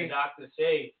very... Doctors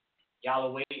say, y'all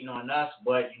are waiting on us,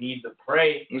 but you need to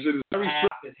pray. This shit is very... Have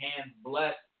his hands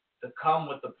blessed to come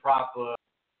with the proper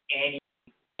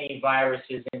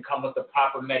antiviruses and come with the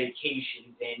proper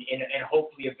medications and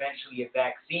hopefully eventually a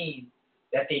vaccine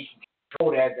that they can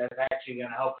control that's actually going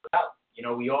to help us out. You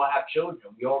know, we all have children.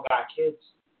 We all got kids.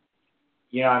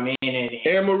 You know what I mean? And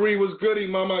Anne Marie was goody,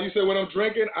 mama. You said what I'm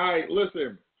drinking? All right,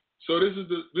 listen. So this is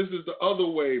the other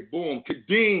way. Boom.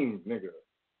 Kadeem, nigga.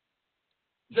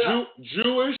 Yeah.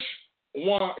 Jewish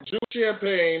wine, Jewish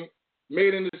champagne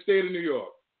made in the state of New York.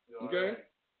 Okay?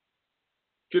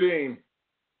 Right.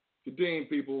 Kadeem,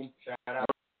 people. Shout out.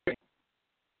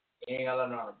 Ain't got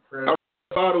no how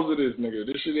bottles of this, nigga?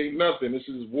 This shit ain't nothing. This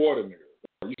is water,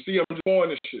 nigga. You see, I'm just pouring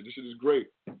this shit. This shit is great.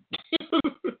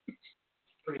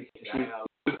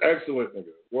 It's excellent,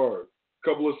 nigga. Word.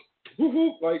 Couple of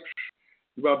whoop, like,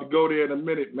 you about to go there in a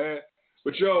minute, man.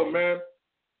 But yo, man,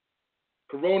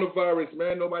 coronavirus,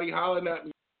 man, nobody hollering at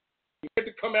me. You get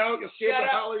to come out, you're scared to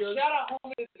holler. Shout out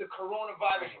home to the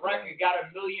coronavirus record.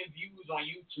 Got 1 million views on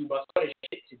YouTube. I saw this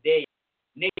shit today.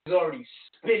 Niggas already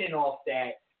spinning off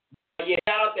that. But yeah,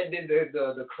 shout out that did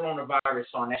the coronavirus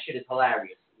song. That shit is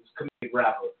hilarious. It's a comedic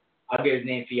rapper. I'll get his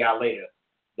name for y'all later.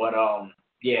 But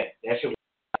yeah, that shit was...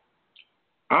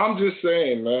 I'm just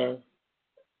saying, man.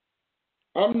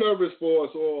 I'm nervous for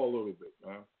us all a little bit,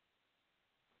 man.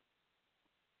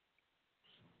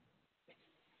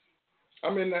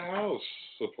 I'm in the house,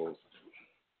 supposedly.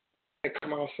 I can't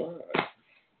come outside.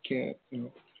 Can't, you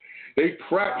know. They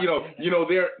crap, you know,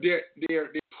 they're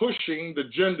pushing the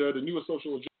agenda. The newest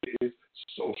social agenda is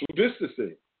social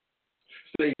distancing.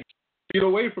 Stay feet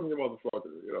away from your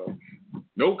motherfucker, you know.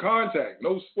 No contact,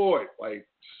 no sport. Like,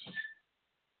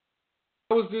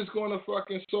 how is this going to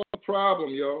fucking solve the problem,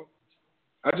 yo?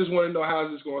 I just want to know how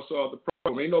is this going to solve the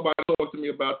problem. Ain't nobody talking to me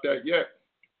about that yet.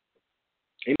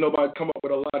 Ain't nobody come up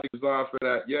with a logic design for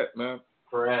that yet, man.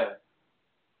 Correct.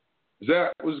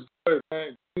 Zach was good,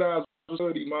 man. Nas was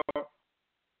hoodie, man.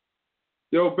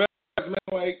 Yo, Bass, man,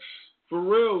 like, for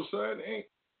real, son. Ain't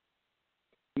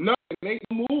nothing. Ain't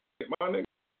no movement, my nigga.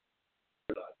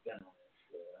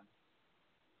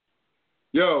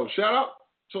 Yo, shout out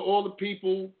to all the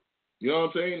people, you know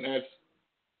what I'm saying,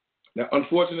 that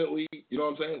unfortunately, you know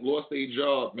what I'm saying, lost their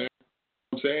job, man.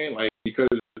 You know what I'm saying? Like, because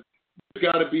it's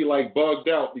got to be, like, bugged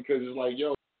out because it's like,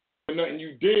 yo, nothing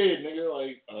you did, nigga.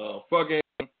 Like, fucking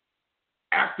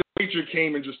after nature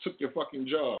came and just took your fucking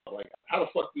job. Like, how the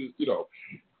fuck is, you know.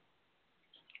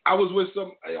 I was with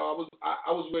I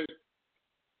was with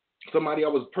somebody I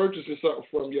was purchasing something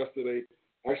from yesterday,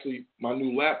 actually my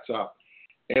new laptop,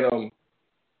 and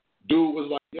dude was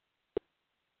like, yo,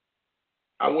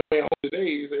 I went home today.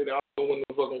 He said, I don't know when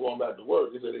the fuck I'm going back to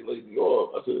work. He said, they laid me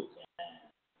off.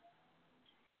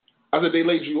 I said, they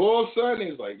laid you off, son?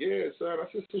 He's like, yeah, son. I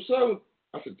said, so, son.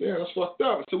 I said, damn, that's fucked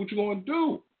up. I said, what you going to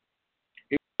do?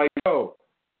 He's like, yo,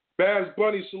 Baz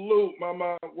Bunny, salute, my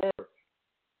word.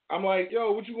 I'm like,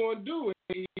 yo, what you going to do?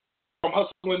 And I'm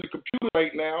hustling the computer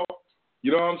right now.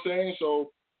 You know what I'm saying?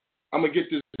 So I'm going to get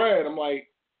this bread. I'm like,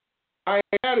 I ain't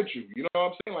mad at you. You know what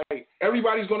I'm saying? Like,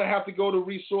 everybody's going to have to go to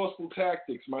resourceful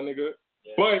tactics, my nigga.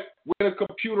 Yeah. But we're in a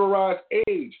computerized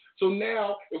age. So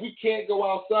now, if we can't go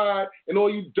outside and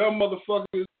all you dumb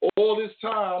motherfuckers all this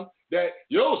time that,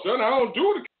 yo, son, I don't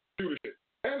do the computer shit.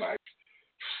 Man, like,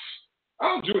 I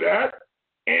don't do that.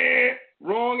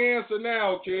 Wrong answer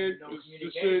now, kid.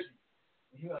 This shit,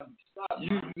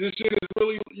 This shit is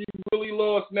you really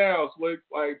lost now. Slick.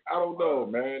 Like, I don't know,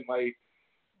 man. Like,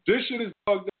 this shit is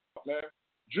bugged out, man.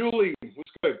 Julie,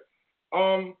 what's good?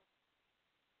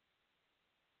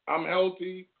 I'm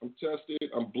healthy. I'm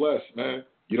tested. I'm blessed, man.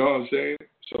 You know what I'm saying?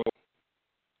 So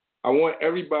I want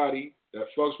everybody that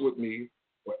fucks with me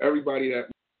or everybody that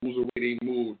moves the way they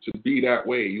move to be that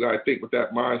way. You got to think with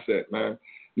that mindset, man.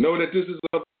 Know that this is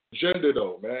an agenda,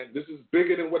 though, man. This is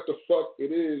bigger than what the fuck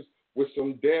it is with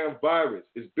some damn virus.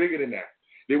 It's bigger than that.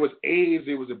 There was AIDS.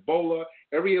 There was Ebola.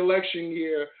 Every election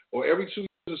year or every 2 years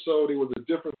or so, there was a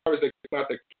different virus that came out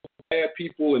that killed bad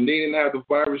people, and they didn't have the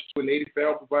virus, and they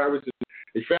found the virus, and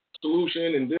they found a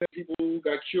solution, and then people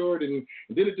got cured, and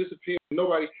then it disappeared.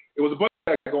 Nobody. It was a bunch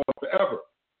of that going on forever.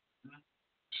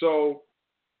 So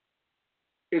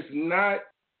it's not,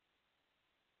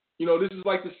 this is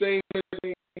like the same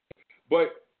thing, but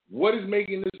what is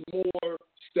making this more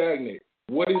stagnant?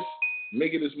 What is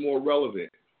making this more relevant?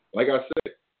 Like I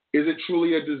said, is it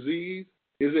truly a disease?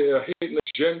 Is it a hidden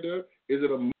agenda? Is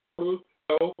it a motive?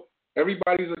 No.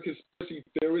 Everybody's a conspiracy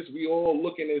theorist. We all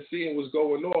looking and seeing what's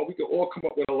going on. We can all come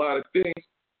up with a lot of things,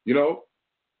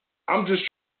 I'm just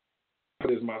trying to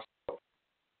do this myself,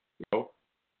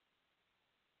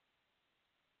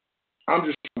 I'm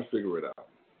just trying to figure it out.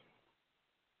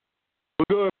 We're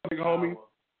good, big homie.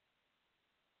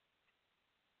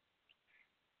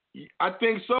 I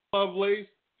think so, Lovelace.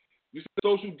 You said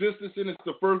social distancing is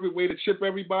the perfect way to chip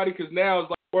everybody because now it's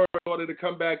like word in order to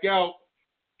come back out.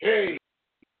 Hey,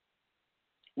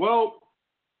 well,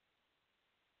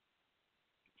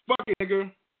 fuck it,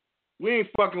 nigga. We ain't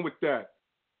fucking with that.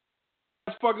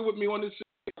 That's fucking with me on this shit.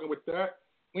 Fucking with that.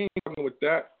 We ain't fucking with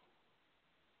that.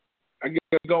 I guess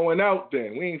going out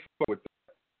then. We ain't fucking with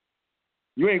that.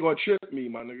 You ain't gonna trip me,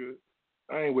 my nigga.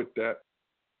 I ain't with that.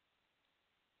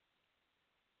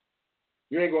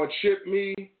 You ain't gonna chip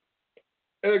me.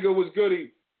 Edgar was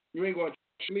goody. You ain't gonna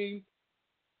chip me.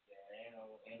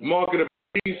 Yeah, Mark of the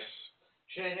beast.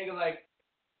 Shit, nigga, like.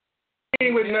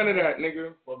 Ain't with none of that,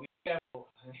 nigga. Well, be careful.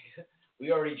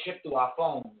 We already chipped through our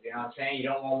phones. You know what I'm saying? You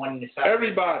don't want one in the side.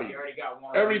 Everybody. You already got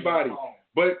one. Everybody.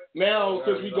 But now,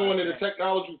 since we're going into the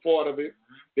technology part of it,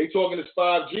 they talking this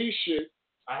 5G shit.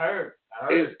 I heard.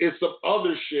 It's some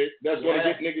other shit that's going to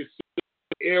get niggas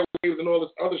airwaves and all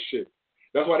this other shit.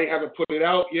 That's why they haven't put it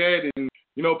out yet. And,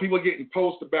 people are getting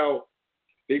posts about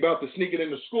they about to sneak it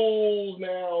into schools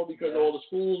now because all the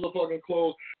schools are fucking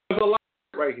closed. There's a lot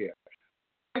right here.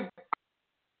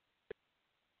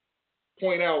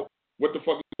 Point out what the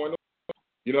fuck is going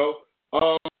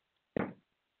on,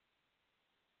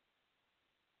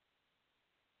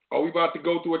 Are we about to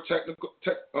go through a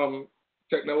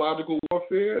technological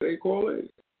warfare, they call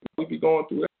it? We be going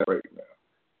through that right now.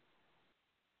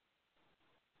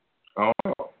 I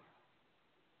don't know.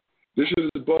 This shit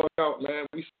is bugged out, man.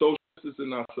 We social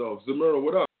distancing ourselves. Zamira,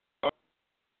 what up?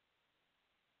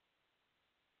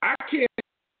 I can't.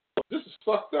 This is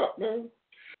fucked up, man.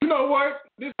 You know what?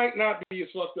 This might not be as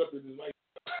fucked up as it might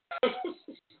be.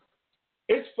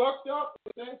 It's fucked up,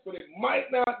 but it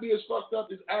might not be as fucked up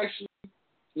as actually,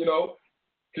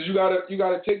 because you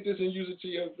gotta take this and use it to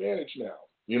your advantage now.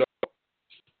 You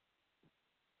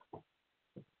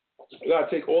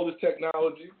gotta take all this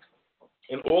technology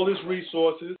and all these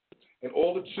resources and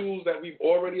all the tools that we've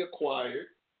already acquired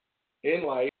in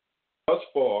life thus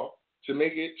far to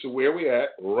make it to where we're at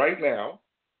right now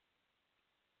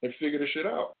and figure this shit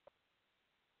out.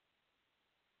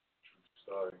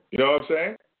 Sorry. You know what I'm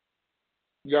saying?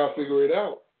 You gotta figure it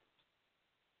out.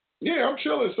 Yeah, I'm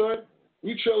chilling, son.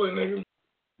 We chilling, nigga.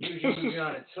 You should be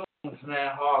on the tunes,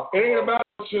 man. Hardcore. It ain't about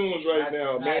tunes right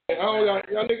now, man.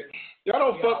 Y'all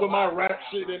don't fuck with my rap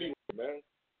shit anyway, man.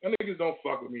 Y'all niggas don't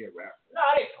fuck with me at rap. Nah,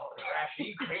 they fuck with rap shit.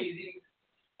 You crazy.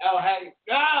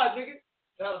 Nigga.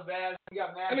 Tell them, man. We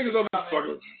got mad. Niggas don't be fucking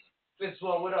with me. This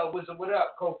one, what up? Wizard, what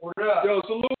up? Coke, what up? Yo,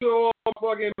 salute to all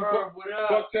fucking Bird,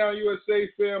 Bucktown USA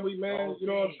family, man. You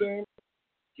know what I'm saying?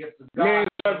 Gift of God, Man,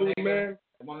 level, man.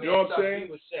 You know what I'm saying?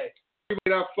 Everybody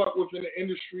that I fuck with in the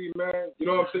industry, man. You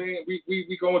know what I'm saying?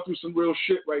 We going through some real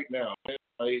shit right now, man.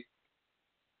 Like,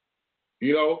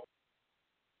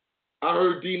 I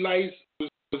heard D Nice was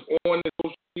on the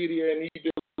social media and he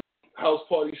did house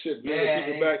party shit, bringing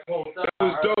people back. That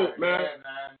was dope, man.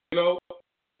 Yeah, man.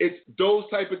 It's those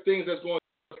type of things that's going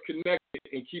to connect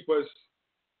and keep us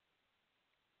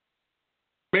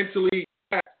mentally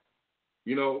back,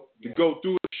 to go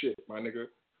through the shit, my nigga.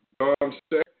 You know what I'm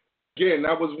saying? Again,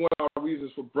 that was one of our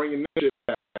reasons for bringing this shit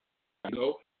back.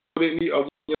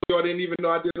 Y'all didn't even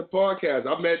know I did a podcast.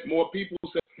 I met more people who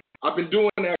said, I've been doing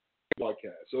that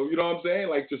podcast. So, you know what I'm saying?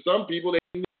 Like, to some people, they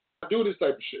didn't do this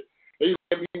type of shit. They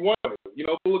let me want it. You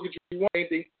know, look at you one,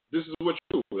 think this is what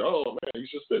you do. Oh man, you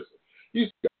suspicious. You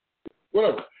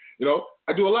whatever. You know,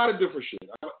 I do a lot of different shit.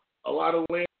 A lot of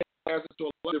land access to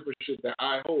a lot of different shit that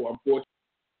I hold. I'm fortunate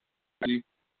to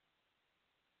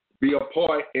be a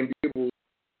part and be able,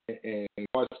 and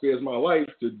God spares my life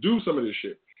to do some of this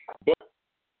shit. But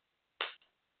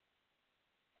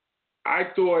I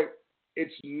thought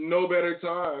it's no better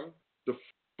time to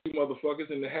fuck you motherfuckers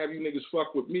than to have you niggas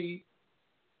fuck with me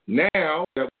now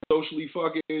that we're socially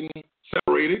fucking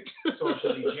separated.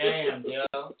 Socially jammed,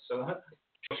 yo. So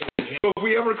if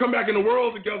we ever come back in the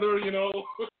world together, you know,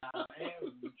 man,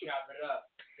 we chop it up.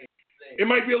 It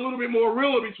might be a little bit more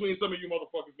realer between some of you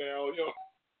motherfuckers now, you know.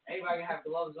 Everybody can have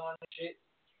gloves on and shit.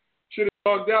 Shit is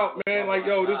bugged out, man. Like,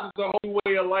 yo, this is a whole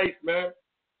way of life, man.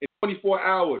 In 24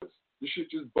 hours, this shit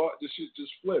just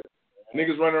flipped. Yeah.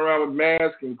 Niggas running around with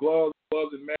masks and gloves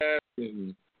and masks,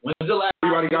 and when's the last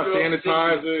everybody got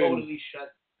sanitizer. Totally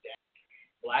shut down.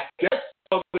 Blackout.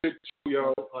 That's too,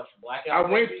 yo. I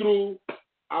went through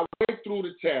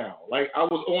the town. Like, I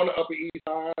was on the Upper East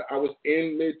Side. I was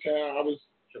in Midtown. I was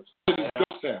in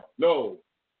Ghost Town. No.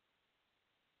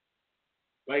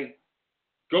 Like,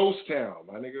 Ghost Town,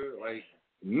 my nigga. Like,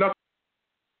 nothing.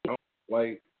 You know?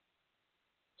 Like,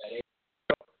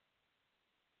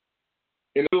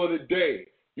 in the middle of the day,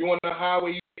 you on the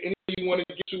highway, anywhere you want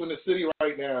to get to in the city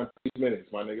right now in 3 minutes,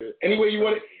 my nigga. Anywhere you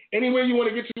want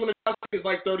to get to in the country is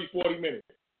like 30, 40 minutes.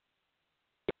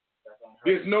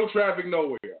 There's no traffic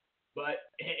nowhere. But,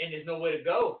 and there's nowhere to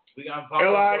go. We got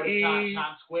LIE.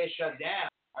 Times Square shut down.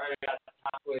 I already got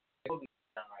Times Square shut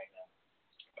down right now.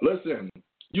 Listen,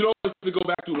 you don't have to go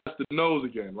back to Western Nose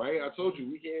again, right? I told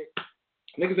you, we can't.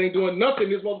 Niggas ain't doing nothing.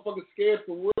 This motherfucker's scared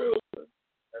for real.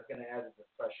 That's going to add to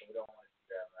depression. We don't want to do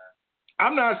that, man.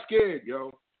 I'm not scared,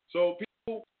 yo. So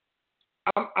people,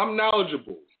 I'm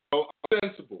knowledgeable. I'm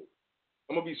sensible.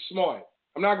 I'm going to be smart.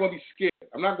 I'm not going to be scared.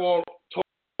 I'm not going to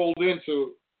hold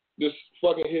into this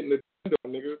fucking hitting the window,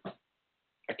 nigga.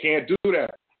 I can't do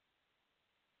that.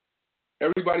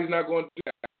 Everybody's not going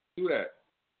to do that.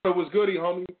 It was goody,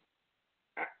 homie.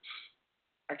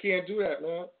 I can't do that,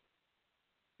 man.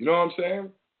 You know what I'm saying?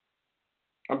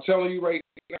 I'm telling you right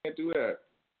now, I can't do that.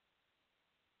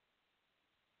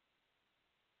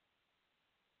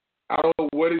 I don't know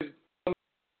what is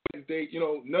next day. You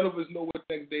know, none of us know what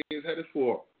next day is headed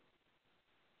for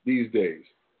these days.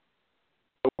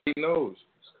 Nobody knows.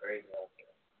 It's crazy out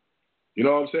there. You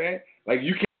know what I'm saying? Like,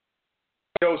 you can't,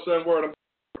 yo, son, word, I'm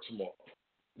going tomorrow.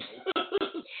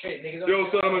 Yo,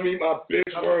 son, I'm gonna meet my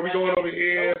bitch. Word, we going over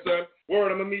here, son.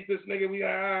 Word, I'm gonna meet this nigga.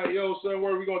 Yo, son,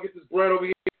 word, we gonna get this bread over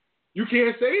here. You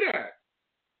can't say that.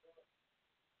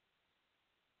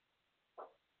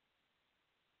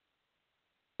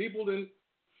 People done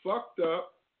fucked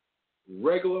up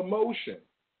regular motion.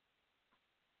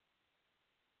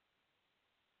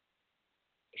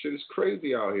 Shit is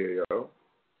crazy out here, yo.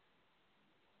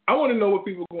 I want to know what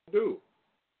people gonna do.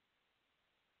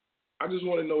 I just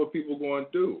want to know what people going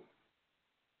to do.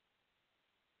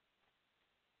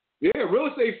 Yeah, real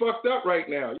estate fucked up right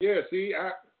now. Yeah, see,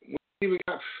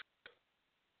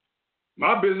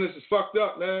 my business is fucked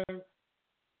up, man.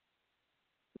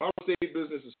 My real estate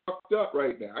business is fucked up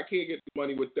right now. I can't get the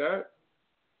money with that.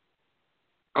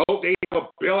 I hope they have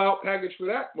a bailout package for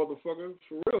that, motherfucker.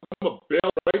 For real, I'm a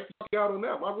bail right out on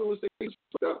that. My real estate is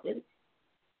fucked up, nigga.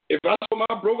 If I know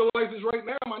my broker license right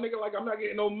now, my nigga, like, I'm not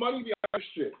getting no money behind this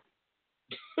shit.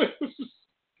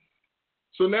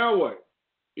 So now what?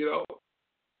 You know,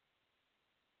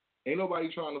 ain't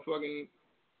nobody trying to fucking,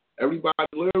 everybody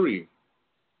leery.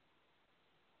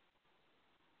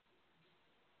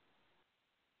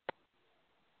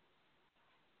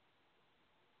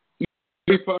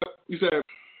 You said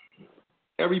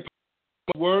every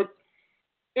word?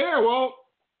 Yeah, well,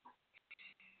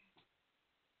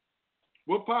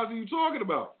 what pause are you talking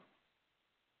about?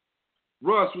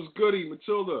 Russ was goody,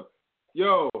 Matilda.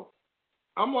 Yo,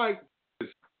 I'm like this.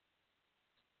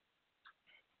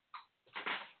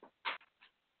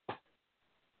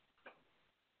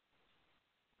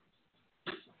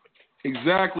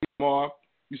 Exactly, Mark.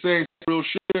 You saying real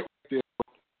shit right there.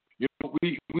 You know,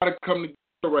 we gotta come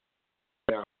together right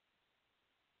now.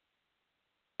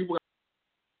 People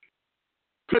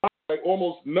got like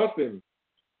almost nothing.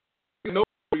 You know,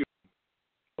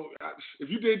 if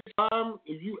you did time,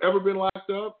 if you ever been locked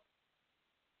up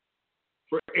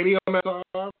for any amount of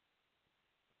time,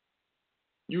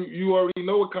 you already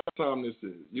know what kind of time this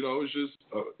is. You know, it's just,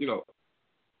 you know.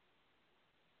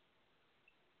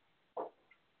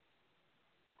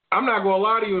 I'm not going to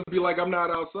lie to you and be like I'm not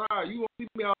outside. You won't leave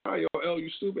me outside, yo, L, you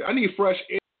stupid. I need fresh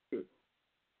air.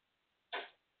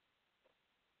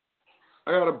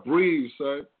 I gotta breathe,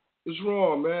 son. What's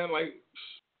wrong, man? Like,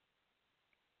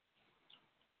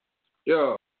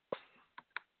 yo,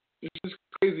 it's just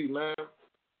crazy, man.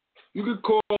 You could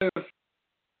call it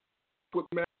with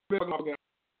man.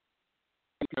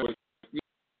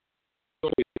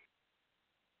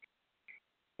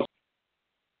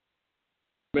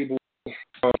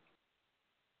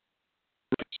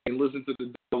 And listen to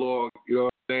the dialogue, you know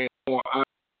what I'm saying?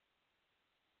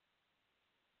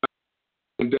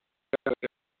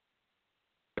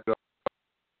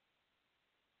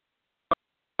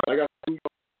 I got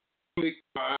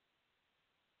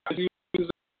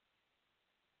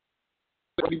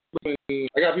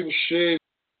people shit,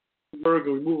 work,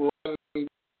 and we move around and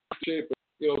shit, but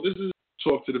you know, this is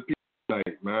talk to the people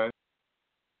tonight, man.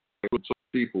 Talk to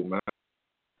people, man. You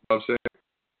know what I'm saying?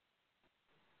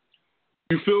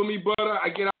 You feel me, brother? I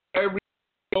get out every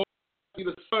day, see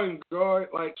the sun, God.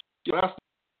 Like, you know, I'm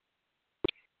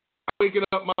waking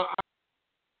up my eyes.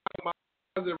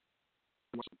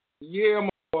 Yeah, I'm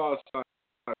outside.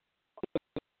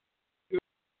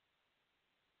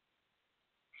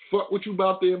 Fuck what you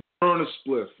about there, burn a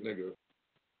spliff, nigga.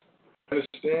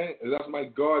 Understand? And that's my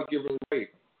God-given right.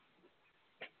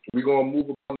 We're gonna move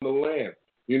upon the land.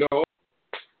 You know?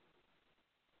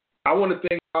 I want to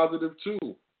think positive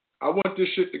too. I want this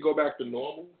shit to go back to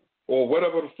normal, or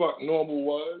whatever the fuck normal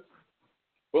was.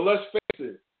 But let's face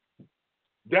it,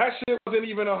 that shit wasn't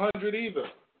even 100 either.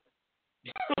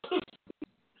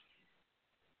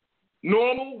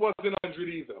 Normal wasn't 100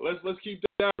 either. Let's keep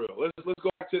that real. Let's go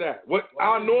back to that. What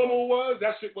our normal was,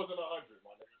 that shit wasn't 100.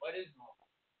 What is normal?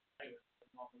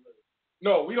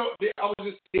 No, we don't. There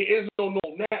is no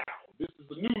normal now. This is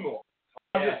the new normal.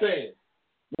 I'm just saying,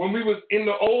 when we was in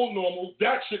the old normal,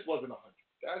 that shit wasn't 100.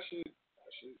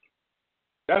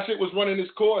 That shit was running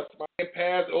its course. Man,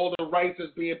 passed all the rights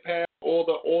that's being passed, all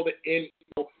the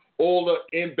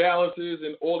imbalances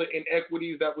and all the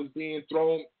inequities that was being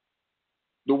thrown.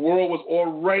 The world was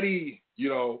already, you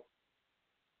know,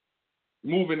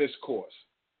 moving its course.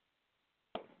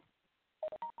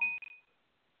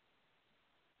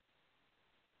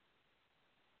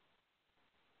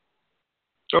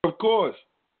 Of course.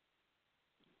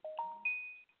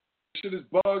 Shit is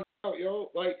bugged out,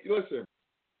 yo. Like, listen.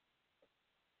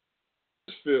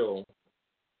 I just feel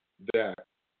that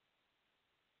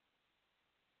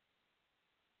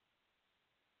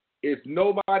if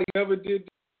nobody ever did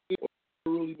it or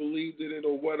really believed in it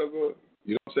or whatever,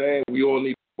 you know what I'm saying? We all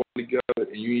need to work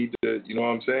together, and you need to, you know what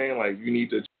I'm saying? Like, you need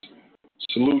to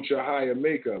salute your higher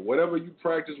maker. Whatever you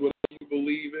practice, whatever you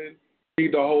believe in, you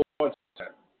need to hold on to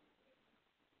that.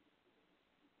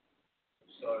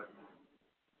 Sorry.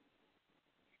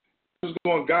 Who's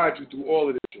going to guide you through all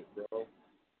of this shit, bro?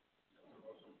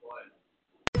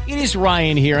 It is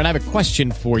Ryan here, and I have a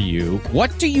question for you.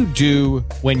 What do you do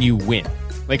when you win?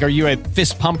 Like, are you a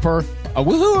fist pumper, a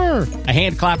woohooer, a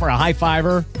hand clapper, a high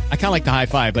fiver? I kind of like the high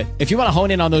five, but if you want to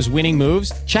hone in on those winning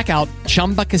moves, check out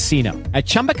Chumba Casino. At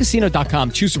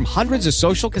ChumbaCasino.com, choose from hundreds of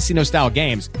social casino-style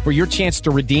games for your chance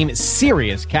to redeem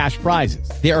serious cash prizes.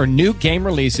 There are new game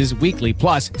releases weekly,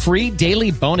 plus free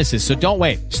daily bonuses, so don't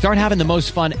wait. Start having the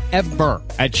most fun ever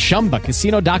at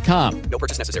ChumbaCasino.com. No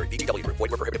purchase necessary. VGW Group.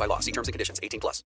 Void where prohibited by law. See terms and conditions. 18+.